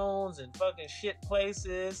war zones and fucking shit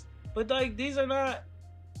places. But like, these mass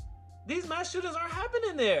shootings aren't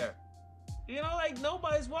happening there. Like,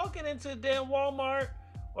 nobody's walking into damn Walmart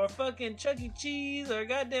or fucking Chuck E. Cheese or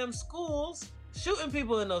goddamn schools shooting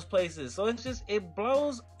people in those places. So it's just, it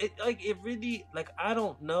blows, it really, like, I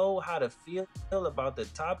don't know how to feel about the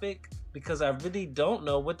topic, because I really don't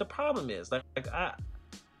know what the problem is. Like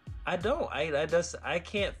I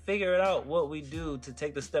can't figure it out what we do to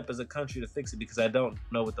take the step as a country to fix it, because I don't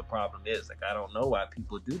know what the problem is. Like, I don't know why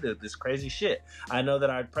people do this crazy shit. I know that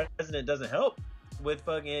our president doesn't help with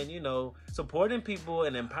fucking, supporting people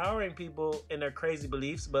and empowering people in their crazy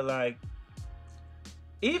beliefs, but like,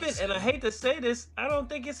 even, and I hate to say this, I don't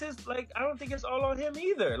think it's it's all on him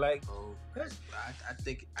either. Like, I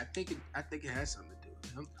think it has something to do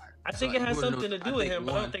with him. I think it has something to do with him,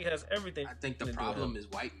 but I don't think it has everything. I think the problem is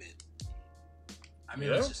white men. I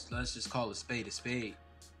mean, let's just call a spade a spade.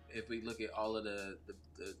 If we look at all of the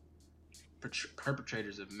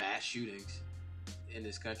perpetrators of mass shootings in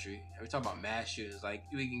this country, and we talk about mass shootings, like,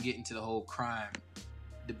 we can get into the whole crime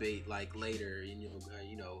debate like later, and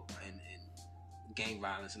and gang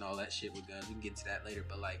violence and all that shit with guns. We can get into that later,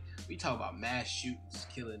 but like, we talk about mass shootings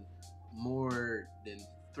killing more than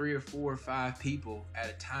 3 or 4 or 5 people at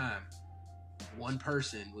a time, one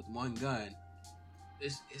person with one gun.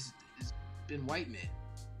 It's been white men,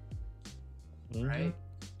 right?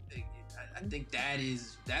 I think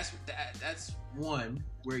that's one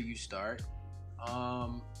where you start,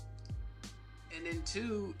 and then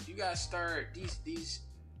 2, you gotta start these.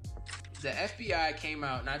 The FBI came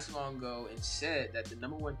out not too long ago and said that the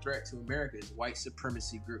number one threat to America is white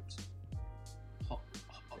supremacy groups.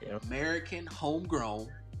 American homegrown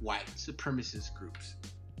white supremacist groups,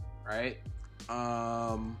 right?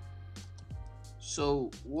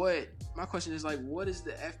 So my question is, like, what is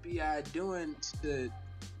the FBI doing to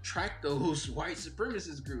track those white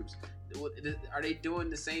supremacist groups? Are they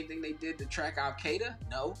doing the same thing they did to track Al Qaeda?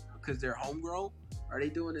 No, because they're homegrown. Are they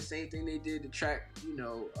doing the same thing they did to track,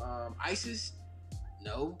 ISIS?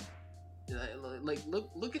 No. Like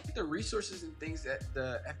look at the resources and things that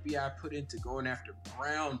the FBI put into going after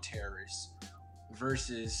brown terrorists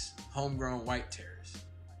versus homegrown white terrorists.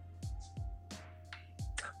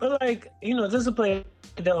 But like, just to play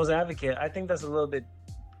devil's advocate, I think that's a little bit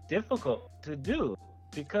difficult to do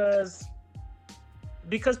because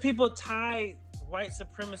people tie white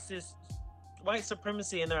supremacy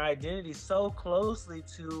and their identity so closely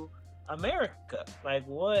to America. Like,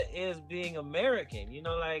 what is being American?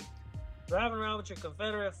 Like driving around with your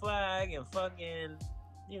Confederate flag and fucking,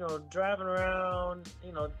 driving around,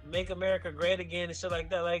 make America great again and shit like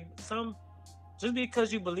that. Like, just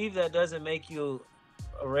because you believe that doesn't make you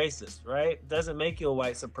a racist, right? Doesn't make you a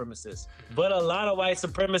white supremacist. But a lot of white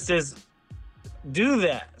supremacists do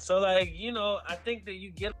that. So like, I think that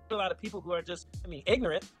you get a lot of people who are just,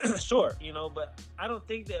 ignorant, sure, but I don't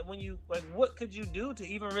think that when you, like, what could you do to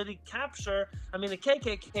even really capture, the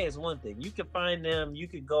KKK is one thing. You could find them, you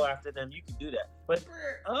could go after them, you could do that. But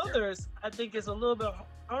others, I think it's a little bit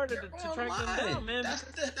harder to track them down, man.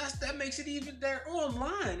 That makes it even, they're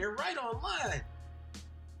online. They're right online.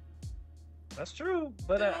 That's true,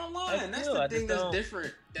 but they're online. That's the thing that's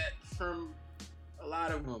different from a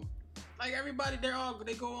lot of them. Like everybody,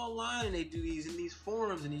 they go online and they do these in these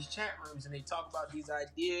forums and these chat rooms and they talk about these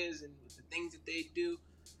ideas and the things that they do.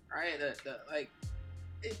 Right?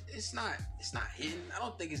 It's not hidden. I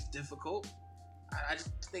don't think it's difficult. I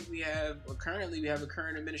just think we have a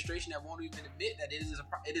current administration that won't even admit that it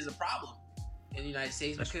is a problem in the United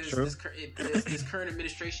States. That's because this current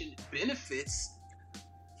administration benefits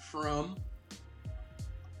from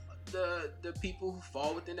the people who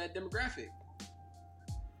fall within that demographic.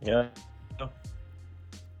 Yeah.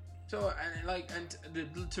 So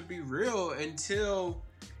to be real, until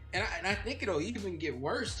and I think it'll even get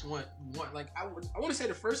worse. I want to say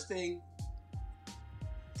the first thing.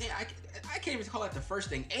 Yeah, I can't even call it the first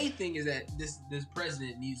thing. A thing is that this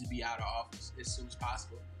president needs to be out of office as soon as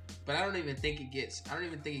possible. But I don't even think it gets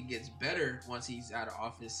better once he's out of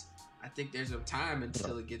office. I think there's a time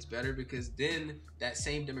until it gets better, because then that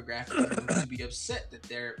same demographic is going to be upset that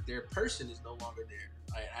their person is no longer there.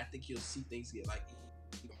 I think you'll see things get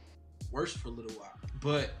worse for a little while.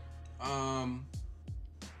 But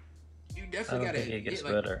you definitely got to. I think it gets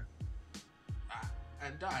better.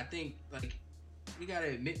 I think we got to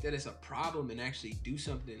admit that it's a problem and actually do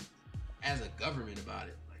something as a government about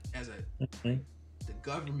it. The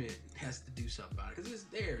government has to do something about it, because it's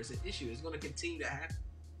there. It's an issue. It's going to continue to happen.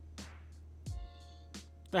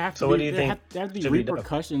 What do you think? There have to be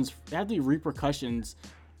repercussions. There have to be repercussions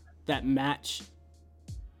that match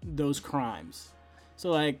those crimes.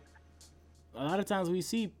 So a lot of times we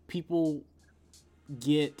see people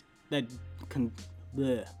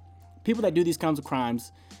people that do these kinds of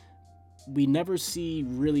crimes, we never see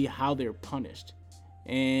really how they're punished.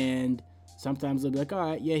 And sometimes they'll be like,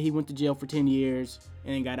 all right, yeah, he went to jail for 10 years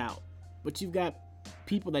and then got out. But you've got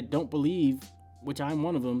people that don't believe, which I'm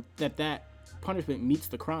one of them, that punishment meets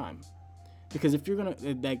the crime. Because if you're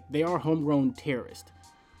they are homegrown terrorists.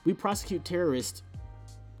 We prosecute terrorists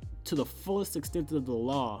to the fullest extent of the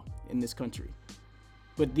law in this country.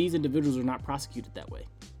 But these individuals are not prosecuted that way.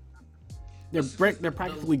 They're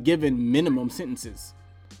practically given minimum sentences.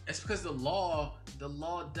 It's because the law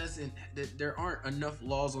doesn't. There aren't enough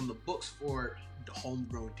laws on the books for the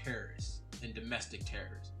homegrown terrorists and domestic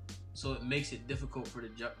terrorists. So it makes it difficult for the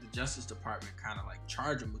Justice Department kind of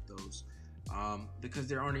charge them with those, because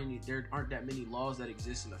there aren't that many laws that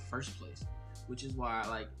exist in the first place. Which is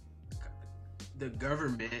why the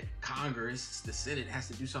government, Congress, the Senate has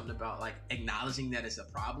to do something about acknowledging that it's a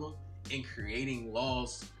problem and creating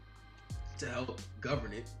laws to help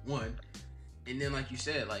govern it. One. And then, like you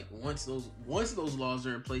said, once those laws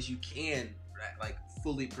are in place, you can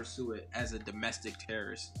fully pursue it as a domestic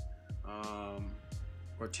terrorist,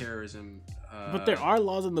 or terrorism. But there are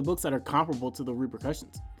laws in the books that are comparable to the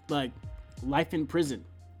repercussions, like life in prison.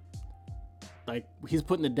 He's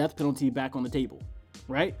putting the death penalty back on the table,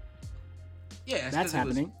 right? Yeah, that's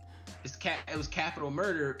happening. It was capital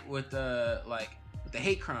murder with the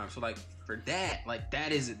hate crime. So for that,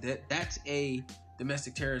 that's a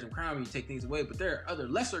domestic terrorism crime when you take things away. But there are other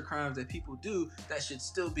lesser crimes that people do that should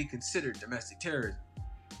still be considered domestic terrorism.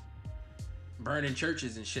 Burning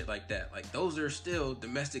churches and shit like that. Those are still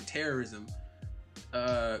domestic terrorism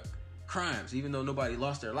crimes, even though nobody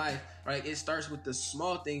lost their life, right? It starts with the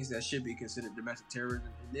small things that should be considered domestic terrorism,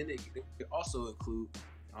 and then it could also include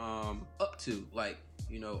up to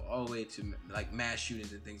all the way to mass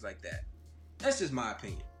shootings and things like that. That's just my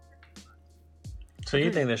opinion. So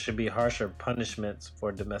you think there should be harsher punishments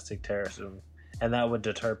for domestic terrorism And that would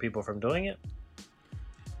deter people from doing it?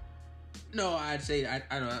 No, I'd say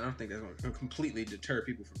I don't think that's going to completely deter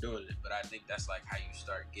people from doing it, but I think that's like how you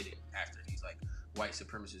start getting after these like white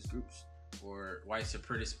supremacist groups or white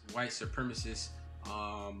supremacist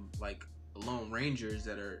like Lone Rangers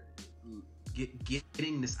that are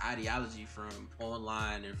getting this ideology from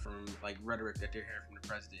online and from like rhetoric that they're hearing from the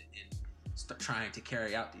president and trying to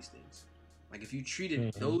carry out these things. Like if you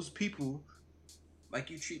treated those people like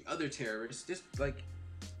you treat other terrorists, just like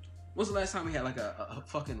when's the last time we had like a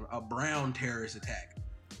fucking brown terrorist attack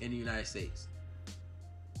in the United States?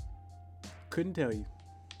 Couldn't tell you.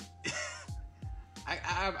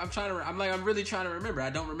 I'm really trying to remember. I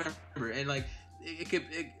don't remember, and like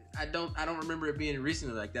I don't remember it being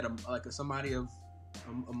recently like that. Like somebody of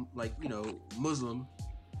like Muslim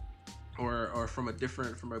or from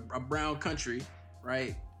a brown country,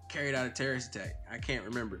 right, carried out a terrorist attack. I can't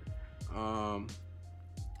remember.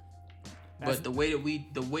 But the way that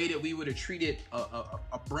we would have treated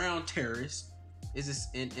a brown terrorist is this,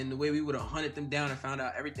 and the way we would have hunted them down and found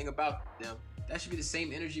out everything about them. That should be the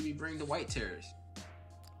same energy we bring to white terrorists.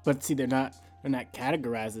 But see, they're not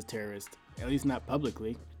categorized as terrorists, at least not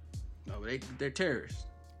publicly. No, they're terrorists.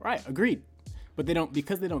 Right, agreed. But they don't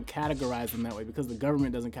categorize them that way, because the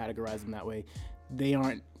government doesn't categorize them that way. They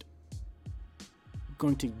aren't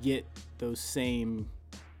going to get those same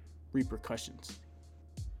repercussions.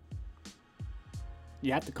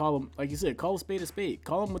 You have to call them, like you said, call a spade,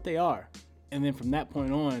 call them what they are. And then from that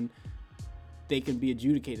point on, they can be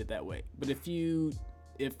adjudicated that way. But if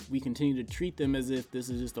we continue to treat them as if this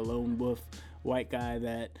is just a lone wolf white guy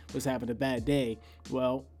that was having a bad day,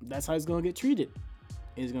 well, that's how he's going to get treated.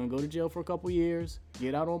 He's going to go to jail for a couple years,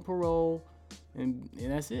 get out on parole, and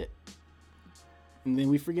that's it. And then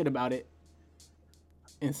we forget about it,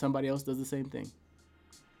 and somebody else does the same thing.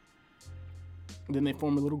 And then they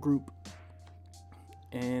form a little group,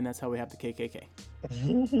 and that's how we have the KKK.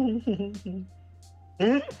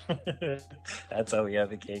 That's how we have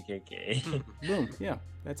the KKK. Boom, yeah,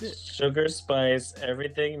 that's it. Sugar, spice,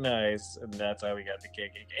 everything nice, and that's how we got the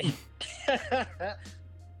KKK.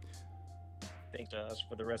 Thanks, Josh,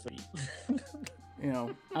 for the recipe.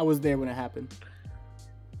 I was there when it happened.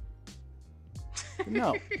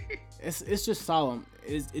 No, it's just solemn.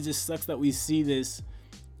 It just sucks that we see this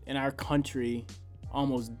in our country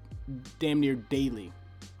almost damn near daily.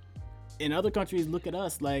 In other countries, look at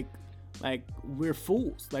us like we're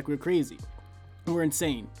fools, like we're crazy, we're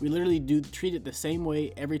insane. We literally do treat it the same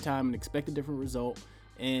way every time and expect a different result,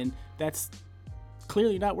 and that's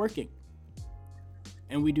clearly not working.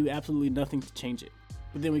 And we do absolutely nothing to change it.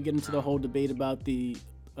 But then we get into the whole debate about the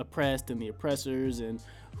oppressed and the oppressors and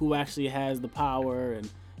who actually has the power and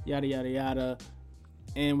yada yada yada,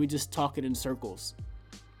 and we just talk it in circles.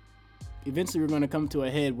 Eventually we're going to come to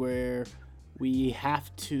a head where we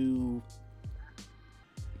have to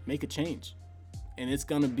make a change, and it's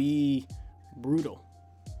going to be brutal,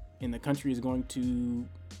 and the country is going to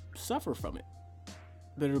suffer from it,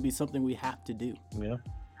 but it'll be something we have to do. Yeah,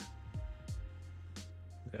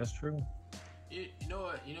 that's true. You know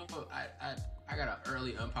what I got an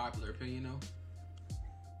early unpopular opinion though.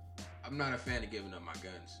 I'm not a fan of giving up my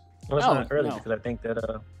guns. Well, it's not early because I think that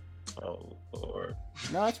oh Lord.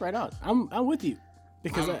 No, that's right on. I'm with you.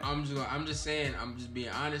 Because I'm just saying, I'm just being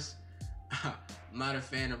honest. I'm not a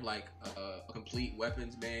fan of like a complete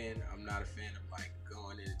weapons ban. I'm not a fan of like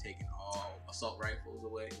going in and taking all assault rifles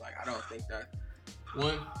away. Like I don't think that.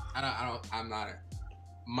 I'm not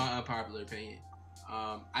my unpopular opinion.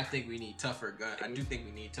 I think we need tougher gun. I do think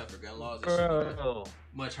we need tougher gun laws. It should be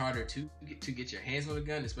much harder to get your hands on a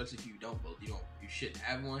gun, especially if you shouldn't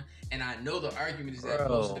have one. And I know the argument is that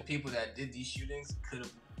most of the people that did these shootings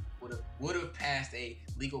would have passed a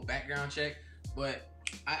legal background check. But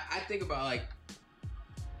I think about like,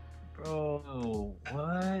 bro,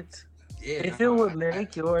 what? Yeah, if it would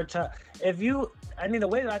make your child, the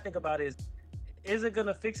way that I think about it is it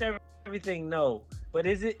gonna fix everything? No. But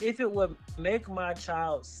if it would make my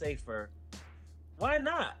child safer, why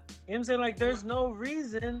not? You know what I'm saying? Like, there's no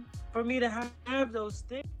reason for me to have those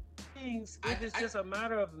things if it's just a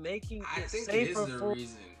matter of making it safer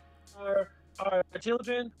for our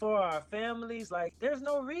children, for our families. Like, there's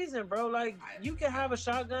no reason, bro. Like, you can have a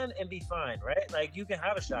shotgun and be fine, right? Like, you can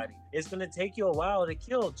have a shotty. It's gonna take you a while to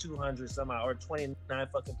kill 200 somehow or 29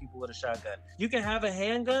 fucking people with a shotgun. You can have a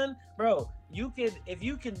handgun, bro. If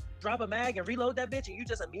you can drop a mag and reload that bitch, and you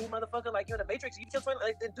just a mean motherfucker like you're in the Matrix, you kill someone,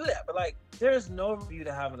 like, then do that. But like, there's no for you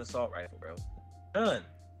to have an assault rifle, bro. None.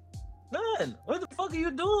 What the fuck are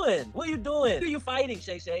you doing? What are you doing? Who are you fighting,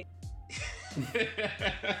 Shay Shay?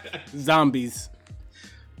 Zombies.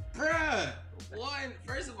 Bruh,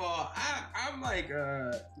 first of all, I'm like,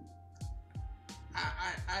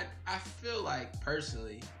 I feel like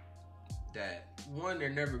personally that one, they're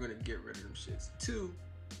never gonna get rid of them shits. Two,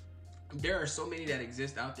 there are so many that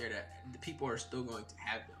exist out there that the people are still going to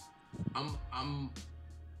have them. I'm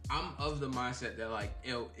of the mindset that like,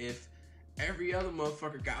 if every other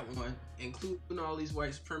motherfucker got one, including all these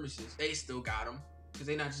white supremacists, they still got them because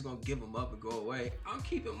they're not just gonna give them up and go away. I'm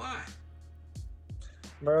keeping mine.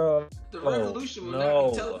 Bro, the revolution will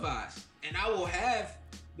not be televised, and I will have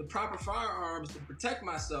the proper firearms to protect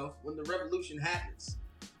myself when the revolution happens.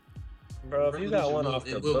 Bro, if you got one off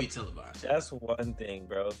the books, it will be televised. That's one thing,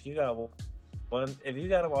 bro. If you got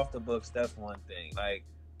them off the books, that's one thing. Like,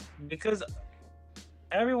 because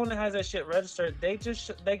everyone that has that shit registered, they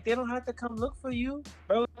just they don't have to come look for you,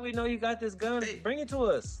 bro. We know you got this gun. Bring it to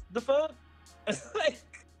us. The fuck? Like,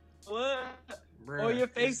 what? Bruh, or you're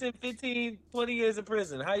facing 15, 20 years in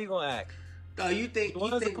prison. How you gonna act? Oh, you think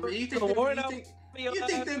them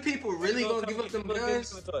people really gonna give up them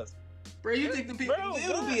guns? Bro, you think them people?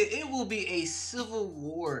 It will be a civil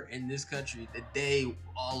war in this country the day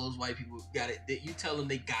all those white people got it. You tell them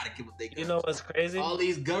they gotta give up their guns. You know what's crazy? All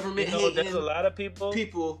these government hating. There's a lot of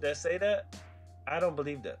people that say that. I don't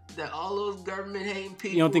believe that. That all those government hating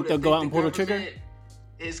people. You don't think they'll go out and pull the trigger?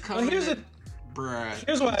 Is coming. Bruh,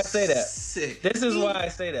 here's why I say that. Sick. This is why I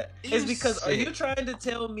say that. It's because are you trying to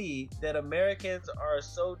tell me that Americans are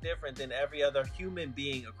so different than every other human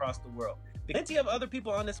being across the world? Plenty of other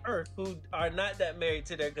people on this earth who are not that married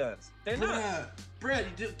to their guns. They're not. Bruh,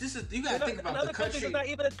 you gotta think about the country. It's not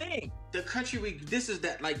even a thing. The country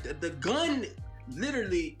the gun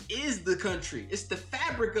literally is the country. It's the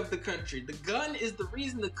fabric of the country. The gun is the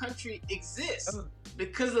reason the country exists.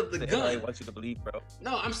 Because of the gun. I want you to believe, bro.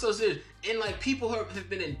 No, I'm so serious. And like people have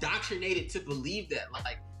been indoctrinated to believe that.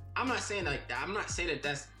 Like, I'm not saying that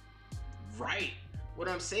that's right. What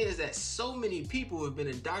I'm saying is that so many people have been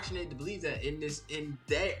indoctrinated to believe that in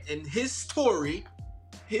his story,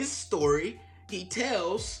 he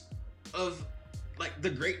tells of like the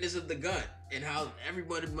greatness of the gun and how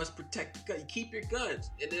everybody must protect the gun. You keep your guns.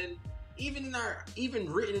 And then even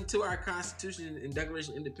written into our Constitution and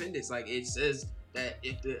Declaration of Independence, like it says that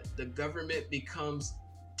if the government becomes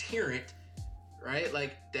tyrant, right,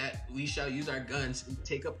 like that we shall use our guns and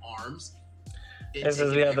take up arms. It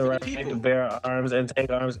says we have the right to bear arms and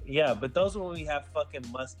take arms. Yeah, but those are when we have fucking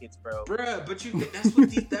muskets, bro. Bruh,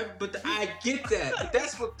 but I get that. But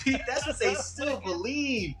that's what they still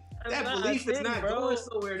believe. That belief is not going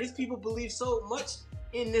somewhere. These people believe so much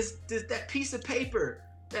in that piece of paper.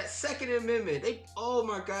 That Second Amendment, oh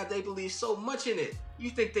my God, they believe so much in it. You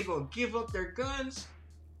think they're gonna give up their guns?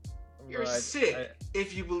 You're sick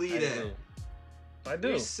if you believe that. I do.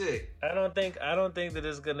 You're sick. I don't think that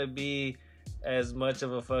it's gonna be as much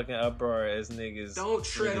of a fucking uproar as niggas. Don't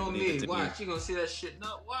tread on me. Watch, you gonna see that shit.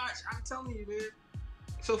 No, watch. I'm telling you, man.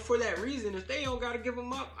 So for that reason, if they don't gotta give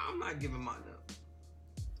them up, I'm not giving mine up.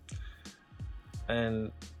 And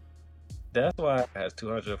that's why it has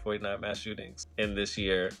 249 mass shootings in this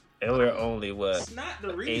year, and we're only That's not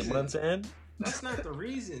the reason. 8 months in. That's not the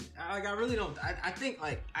reason. Like, I really don't. I think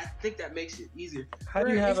that makes it easier. How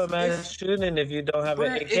do you have a mass shooting if you don't have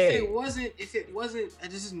an AK? If it wasn't,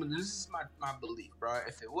 and this is my belief, bro.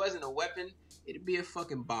 If it wasn't a weapon, it'd be a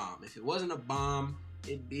fucking bomb. If it wasn't a bomb,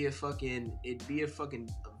 it'd be a fucking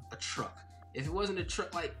truck. If it wasn't a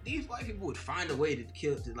truck, like these white people would find a way to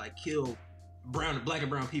kill black and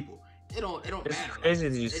brown people. It don't matter.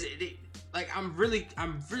 Crazy they're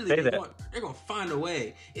gonna find a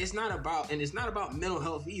way. It's not about mental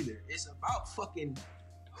health either. It's about fucking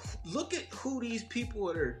look at who these people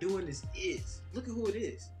that are doing this is. Look at who it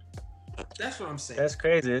is. That's what I'm saying. That's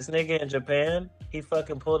crazy. This nigga in Japan, he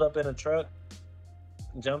fucking pulled up in a truck,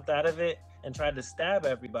 jumped out of it, and tried to stab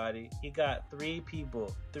everybody. He got 3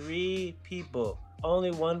 people. 3 people.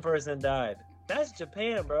 Only 1 person died. That's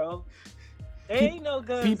Japan, bro. There ain't no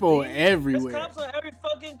guns. People everywhere. There's cops on every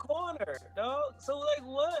fucking corner, dog. So like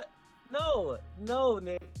what? No,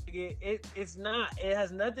 nigga. It's not. It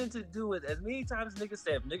has nothing to do with. As many times niggas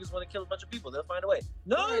say, if niggas want to kill a bunch of people, they'll find a way.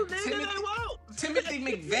 No, nigga, they won't. Timothy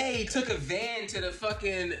McVeigh took a van to the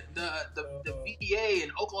fucking the VA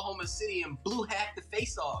in Oklahoma City and blew half the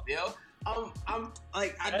face off, yo. I'm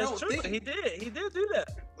like, That's true. He did do that.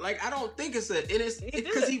 Like, I don't think it's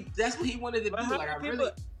because that's what he wanted to do. Like,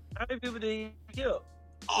 how many people did he kill?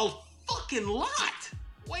 A fucking lot.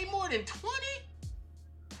 Way more than 20.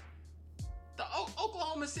 The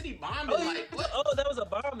Oklahoma City bombing, what? That was a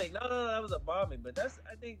bombing. No, that was a bombing. But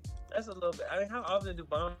I think that's a little bit. I mean, how often do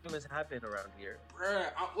bombings happen around here?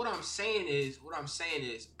 Bruh, what I'm saying is,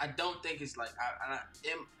 I don't think it's like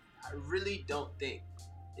I really don't think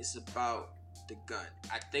it's about the gun.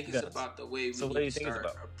 I think it's about the way we need to start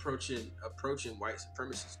approaching white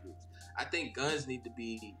supremacist groups. I think guns need to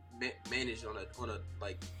be managed on a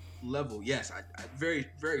like level. Yes, I very,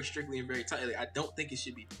 very strictly and very tightly. I don't think it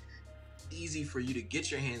should be easy for you to get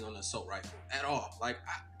your hands on an assault rifle at all. Like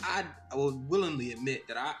I will willingly admit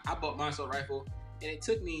that I bought my assault rifle and it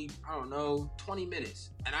took me, I don't know, 20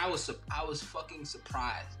 minutes, and I was fucking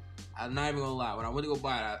surprised. I'm not even gonna lie. When I went to go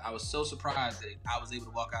buy it, I was so surprised that I was able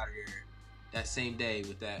to walk out of here that same day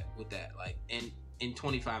with that like in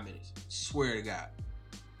 25 minutes. Swear to God.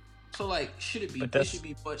 So like, should it be? It should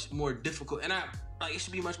be much more difficult, and it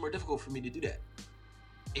should be much more difficult for me to do that.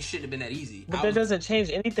 It shouldn't have been that easy. But that doesn't change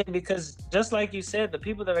anything, because just like you said, the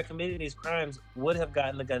people that are committing these crimes would have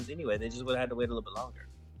gotten the guns anyway. They just would have had to wait a little bit longer.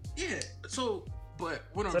 Yeah. So, but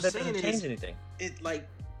what I'm saying is, that doesn't change anything. It like,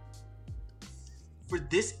 for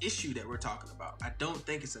this issue that we're talking about, I don't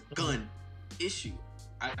think it's a gun issue.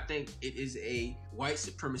 I think it is a white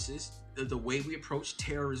supremacist, the way we approach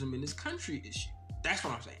terrorism in this country issue. That's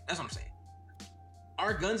what I'm saying.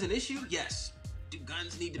 Are guns an issue? Yes. Do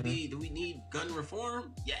guns need to be? Do we need gun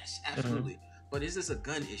reform? Yes, absolutely. But is this a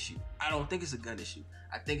gun issue? I don't think it's a gun issue.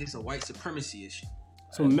 I think it's a white supremacy issue.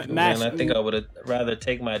 So, man, I think I would have rather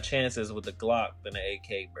take my chances with a Glock than an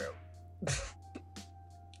AK, bro,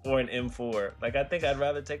 or an M4. Like, I think I'd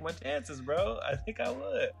rather take my chances, bro. I think I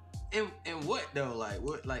would. And what though? Like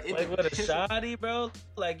what? Like with a shotty, bro.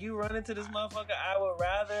 Like, you run into this motherfucker. I would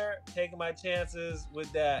rather take my chances with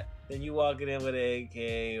that than you walking in with an AK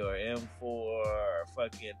or M4 or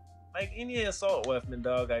fucking like any assault weapon,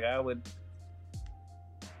 dog. Like, I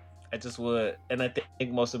just would, and I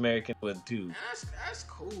think most Americans would too. And that's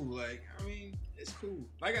cool. Like, I mean, it's cool.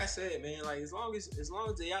 Like I said, man. Like, as long as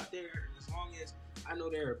they out there, and as long as I know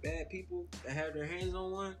there are bad people that have their hands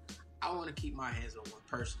on one, I want to keep my hands on one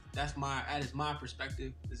person. That is my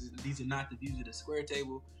perspective. These are not the views of the Square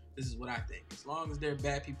Table. This is what I think. As long as there are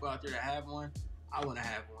bad people out there that have one, I want to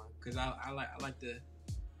have one, because I like to,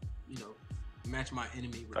 match my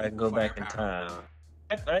enemy with. I can go back in time.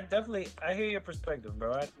 I hear your perspective,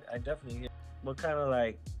 bro. I definitely hear. What kind of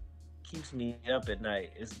like keeps me up at night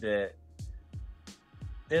is that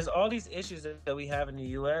there's all these issues that we have in the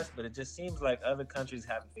U.S., but it just seems like other countries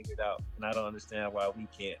haven't figured out, and I don't understand why we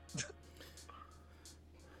can't.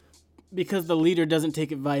 Because the leader doesn't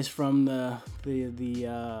take advice from the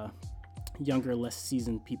younger, less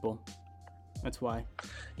seasoned people. That's why.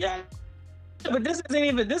 Yeah, but this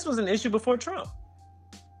was an issue before Trump.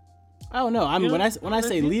 Oh no! I mean, when I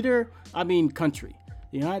say leader, I mean country.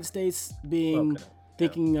 The United States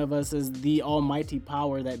thinking of us as the almighty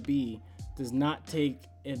power that be, does not take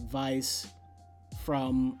advice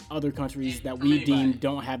from other countries that we deem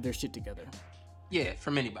don't have their shit together. Yeah,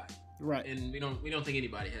 from anybody. Right. And we don't think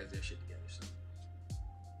anybody has their shit together. So,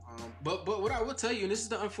 but what I will tell you, and this is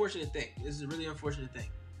the unfortunate thing. This is a really unfortunate thing.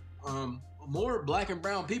 More black and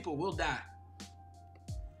brown people will die.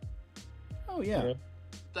 Oh yeah.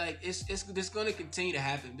 Like it's going to continue to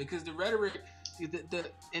happen, because the rhetoric,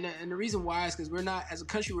 and the reason why is because we're not, as a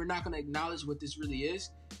country, we're not going to acknowledge what this really is,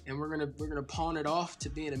 and we're gonna pawn it off to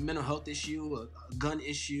being a mental health issue, a gun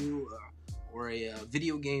issue, or a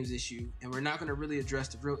video games issue, and we're not going to really address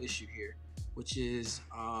the real issue here, which is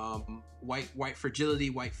white fragility,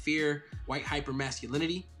 white fear, white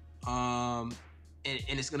hypermasculinity, and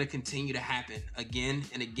it's going to continue to happen again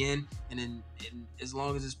and again, and as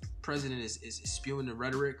long as this president is spewing the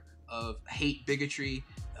rhetoric of hate, bigotry,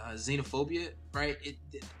 xenophobia, right?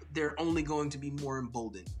 They're only going to be more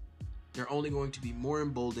emboldened. They're only going to be more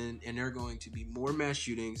emboldened, and there are going to be more mass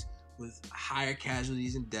shootings with higher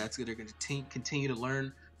casualties and deaths. They're going to continue to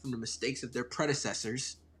learn from the mistakes of their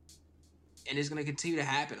predecessors, and it's going to continue to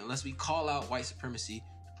happen unless we call out white supremacy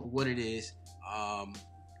for what it is.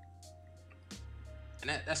 And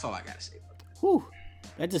that's all I got to say about that. Whew.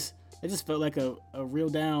 That just felt like a real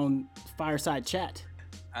down fireside chat.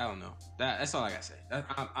 I don't know. That's all I got to say.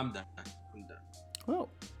 I'm done. Well,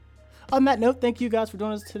 on that note, thank you guys for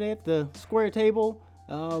joining us today at the Square Table.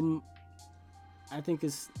 I think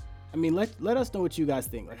let us know what you guys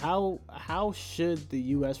think. Like, how should the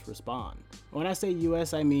U.S. respond? When I say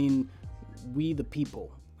U.S., I mean we the people.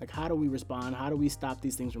 Like, how do we respond? How do we stop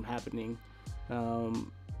these things from happening?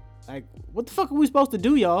 Like, what the fuck are we supposed to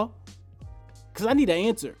do, y'all? Because I need an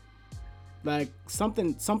answer. Like,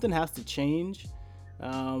 something has to change.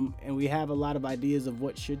 And we have a lot of ideas of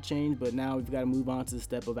what should change, but now we've got to move on to the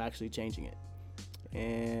step of actually changing it.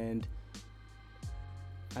 And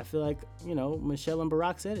I feel like, Michelle and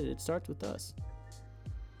Barack said it. It starts with us.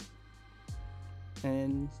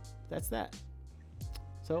 And that's that.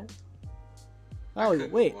 So, Oh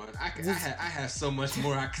wait, I have so much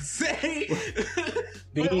more I could say.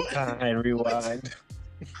 Be kind, rewind.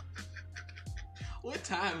 What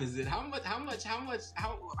time is it? How many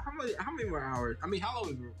more hours? I mean, how long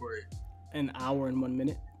have we recorded? An hour and 1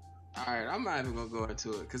 minute. All right, I'm not even gonna go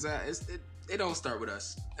into it because it don't start with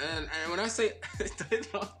us. And when I say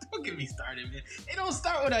don't get me started, man. It don't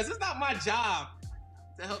start with us. It's not my job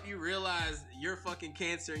to help you realize you're fucking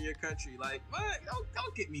cancer in your country. Like, what?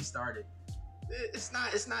 Don't get me started. It's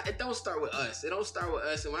not. It don't start with us. It don't start with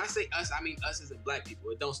us. And when I say us, I mean us as in black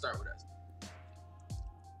people. It don't start with us.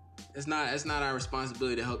 It's not our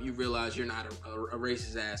responsibility to help you realize you're not a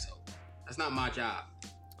racist asshole. That's not my job.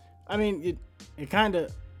 I mean, it kind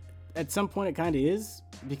of, at some point, it kind of is,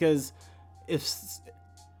 because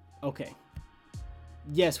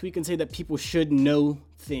yes, we can say that people should know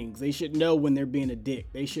things. They should know when they're being a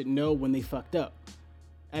dick. They should know when they fucked up.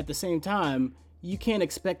 At the same time, you can't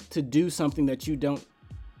expect to do something that you don't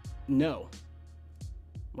know,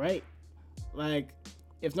 right? Like,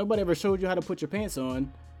 if nobody ever showed you how to put your pants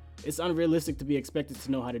on, it's unrealistic to be expected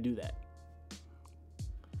to know how to do that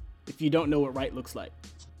if you don't know what right looks like.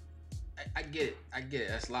 I get it.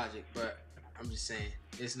 That's logic, but I'm just saying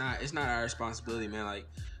it's not our responsibility, man. Like,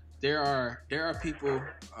 there are people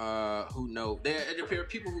who know. There are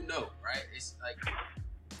people who know, right? It's like,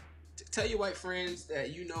 tell your white friends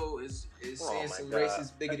that you know is saying some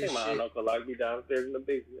racist, bigoted shit. My uncle locked me downstairs in the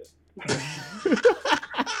basement.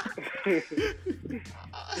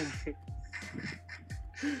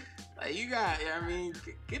 Like, you got, I mean,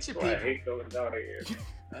 get your people. I hate going down here.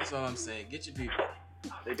 That's all I'm saying. Get your people.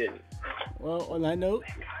 They didn't. Well, on that note,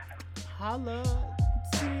 holla,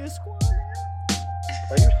 see you, squad.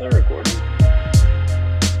 Are you still recording?